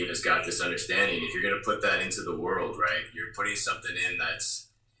your team has got this understanding. If you're going to put that into the world, right, you're putting something in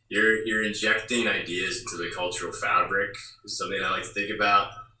you're injecting ideas into the cultural fabric. It's something I like to think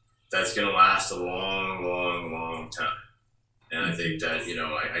about that's going to last a long, long, long time. And I think that,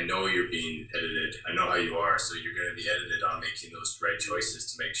 I know you're being edited. I know how you are. So you're going to be edited on making those right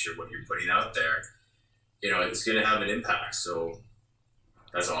choices to make sure what you're putting out there, it's going to have an impact. So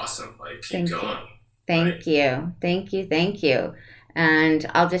that's awesome. Keep going. Thank you. And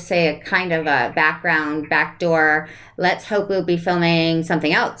I'll just say a kind of a backdoor. Let's hope we'll be filming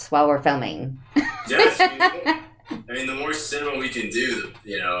something else while we're filming. Yes. I mean, the more cinema we can do,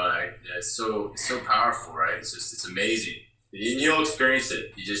 it's so powerful, right? It's amazing. And you'll experience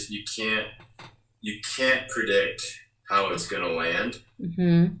it. You can't predict how it's going to land.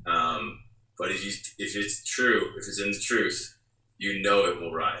 Mm-hmm. But if it's true, if it's in the truth, it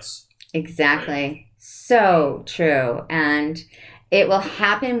will rise. Exactly. Right? So true. And it will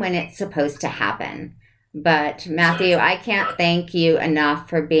happen when it's supposed to happen. But Matthew, I can't thank you enough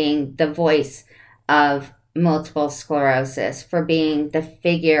for being the voice of multiple sclerosis, for being the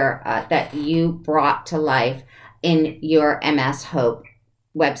figure that you brought to life in your MS Hope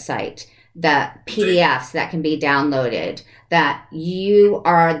website, the PDFs that can be downloaded, that you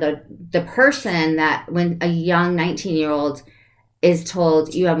are the person that when a young 19-year-old is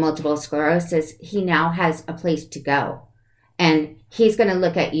told you have multiple sclerosis, he now has a place to go. And he's going to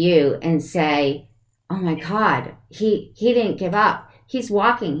look at you and say, oh my God, he didn't give up. He's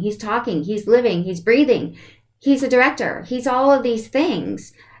walking, he's talking, he's living, he's breathing. He's a director. He's all of these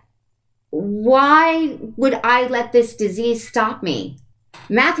things. Why would I let this disease stop me?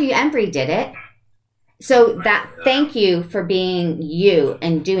 Matthew Embry did it. So thank you for being you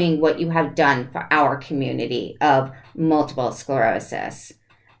and doing what you have done for our community of multiple sclerosis.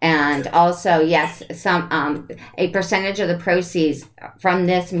 And also, yes, a percentage of the proceeds from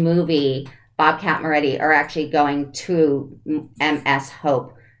this movie, Bobcat Moretti, are actually going to MS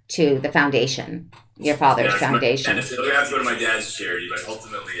Hope, to the foundation, your father's foundation. And it doesn't have to go to my dad's charity, but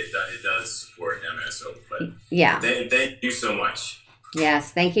ultimately it does support MS Hope. But yeah, thank you so much.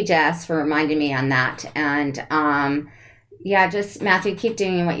 Yes, thank you, Jess, for reminding me on that. And just Matthew, keep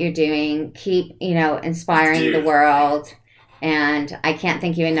doing what you're doing. Keep, inspiring the world. And I can't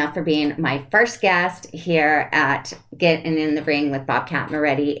thank you enough for being my first guest here at Getting in the Ring with Bobcat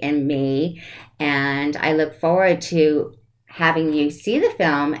Moretti and me. And I look forward to having you see the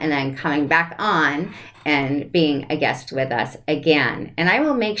film and then coming back on and being a guest with us again. And I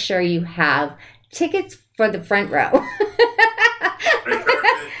will make sure you have tickets for the front row.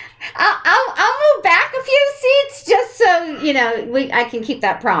 I'll move back a few seats just so I can keep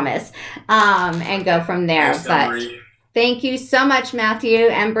that promise and go from there. But thank you so much, Matthew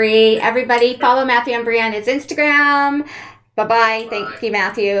Embry. Everybody, follow Matthew Embry on his Instagram. Bye-bye. Thank you,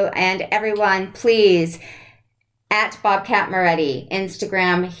 Matthew. And everyone, please, at Bobcat Moretti,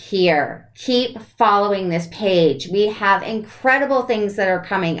 Instagram here. Keep following this page. We have incredible things that are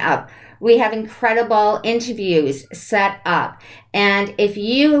coming up. We have incredible interviews set up. And if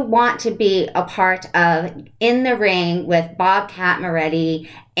you want to be a part of In the Ring with Bobcat Moretti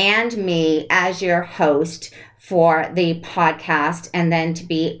and me as your host for the podcast, and then to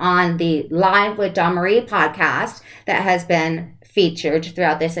be on the Live with Dawn Marie podcast that has been featured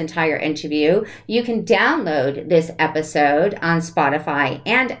throughout this entire interview, you can download this episode on Spotify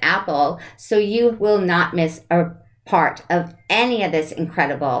and Apple so you will not miss a part of any of this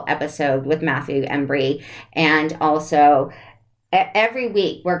incredible episode with Matthew Embry. And also, every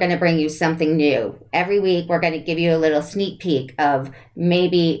week we're going to bring you something new. Every week we're going to give you a little sneak peek of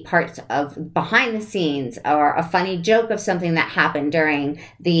maybe parts of behind the scenes or a funny joke of something that happened during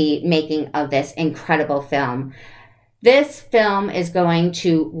the making of this incredible film. This film is going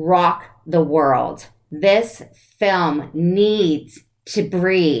to rock the world. This film needs to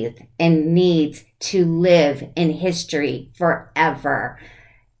breathe and needs to live in history forever.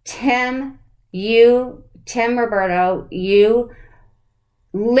 Tim Roberto, you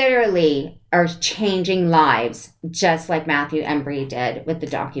literally are changing lives just like Matthew Embry did with the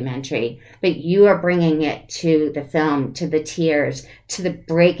documentary, but you are bringing it to the film, to the tears, to the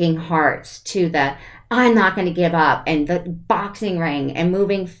breaking hearts, to the I'm not going to give up, and the boxing ring, and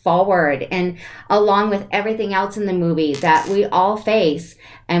moving forward, and along with everything else in the movie that we all face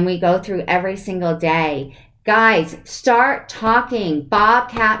and we go through every single day. Guys, start talking.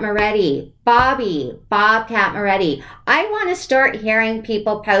 Bobcat Moretti, Bobcat Moretti. I want to start hearing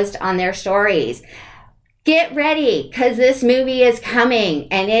people post on their stories. Get ready, because this movie is coming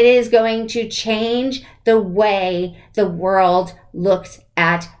and it is going to change the way the world looks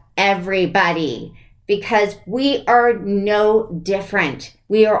at everybody. Because we are no different.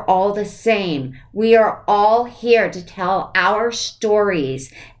 We are all the same. We are all here to tell our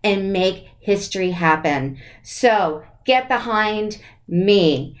stories and make history happen. So get behind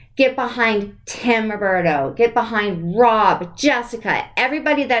me. Get behind Tim Roberto. Get behind Rob, Jessica,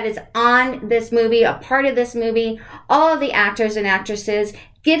 everybody that is on this movie, a part of this movie, all of the actors and actresses.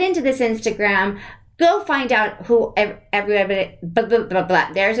 Get into this Instagram. Go find out who everybody, blah, blah, blah,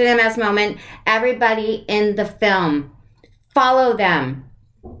 blah. There's an MS moment. Everybody in the film. Follow them.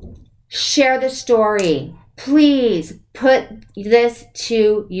 Share the story. Please put this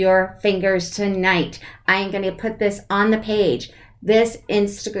to your fingers tonight. I am going to put this on the page. This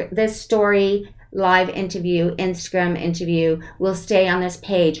story live interview, Instagram interview will stay on this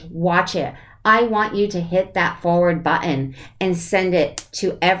page. Watch it. I want you to hit that forward button and send it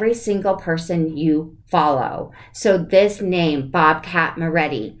to every single person you follow. So this name, Bobcat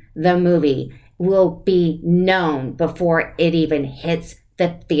Moretti, the movie, will be known before it even hits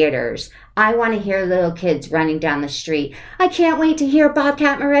the theaters. I want to hear little kids running down the street. I can't wait to hear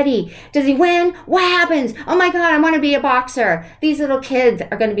Bobcat Moretti. Does he win? What happens? Oh my God, I want to be a boxer. These little kids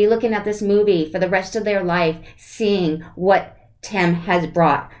are going to be looking at this movie for the rest of their life, seeing what Tim has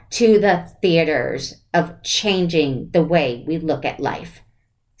brought to the theaters of changing the way we look at life.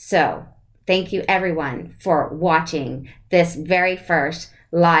 So thank you everyone for watching this very first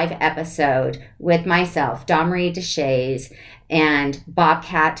live episode with myself, Dawn Marie Deshays, and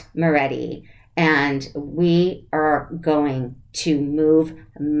Bobcat Moretti. And we are going to move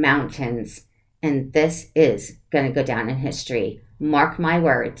mountains. And this is going to go down in history. Mark my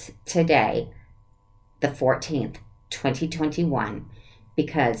words, today, the 14th, 2021,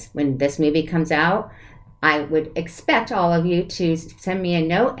 because when this movie comes out, I would expect all of you to send me a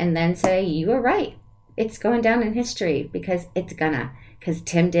note and then say, you were right. It's going down in history, because it's gonna. Because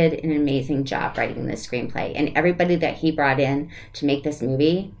Tim did an amazing job writing this screenplay. And everybody that he brought in to make this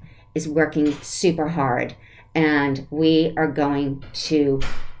movie is working super hard. And we are going to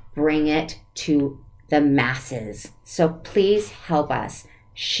bring it to the masses. So please help us.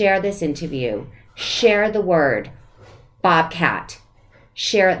 Share this interview. Share the word Bobcat.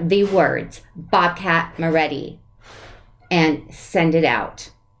 Share the words Bobcat Moretti. And send it out.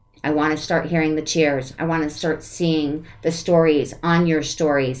 I want to start hearing the cheers. I want to start seeing the stories on your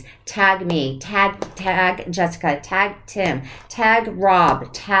stories. Tag me, tag Jessica, tag Tim, tag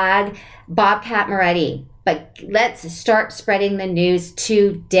Rob, tag Bobcat Moretti. But let's start spreading the news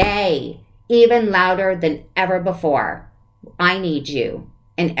today, even louder than ever before. I need you,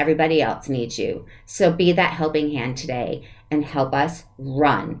 and everybody else needs you. So be that helping hand today and help us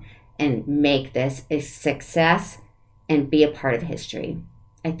run and make this a success and be a part of history.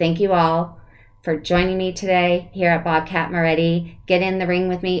 I thank you all for joining me today here at Bobcat Moretti. Get in the ring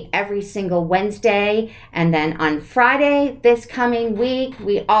with me every single Wednesday. And then on Friday this coming week,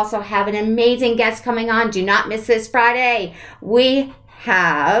 we also have an amazing guest coming on. Do not miss this Friday. We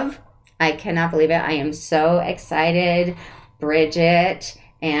have, I cannot believe it, I am so excited, Bridget,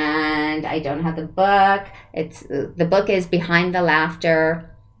 and I don't have the book. The book is Behind the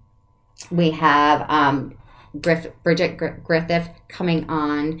Laughter. We have Bridget Griffith coming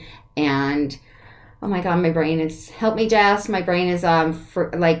on, and oh my God, my brain is, help me, Jess. My brain is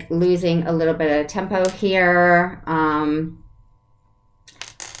losing a little bit of tempo here.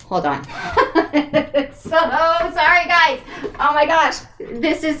 Hold on. So sorry, guys. Oh my gosh.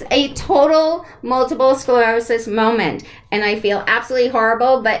 This is a total multiple sclerosis moment. And I feel absolutely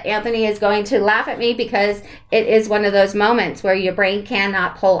horrible, but Anthony is going to laugh at me because it is one of those moments where your brain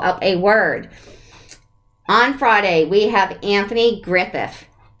cannot pull up a word. On Friday, we have Anthony Griffith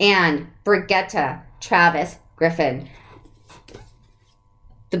and Brigitta Travis Griffin.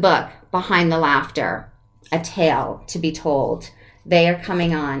 The book, Behind the Laughter, A Tale to be Told. They are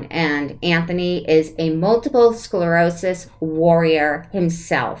coming on, and Anthony is a multiple sclerosis warrior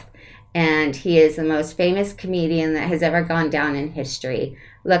himself, and he is the most famous comedian that has ever gone down in history.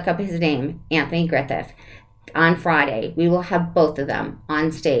 Look up his name, Anthony Griffith. On Friday, we will have both of them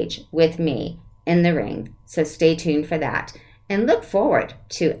on stage with me in the ring, so stay tuned for that. And look forward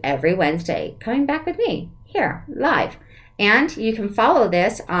to every Wednesday coming back with me here live. And you can follow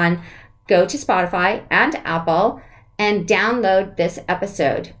this on, go to Spotify and Apple and download this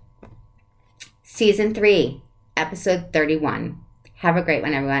episode. Season 3, episode 31. Have a great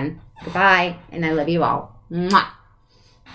one, everyone. Goodbye, and I love you all. Mwah.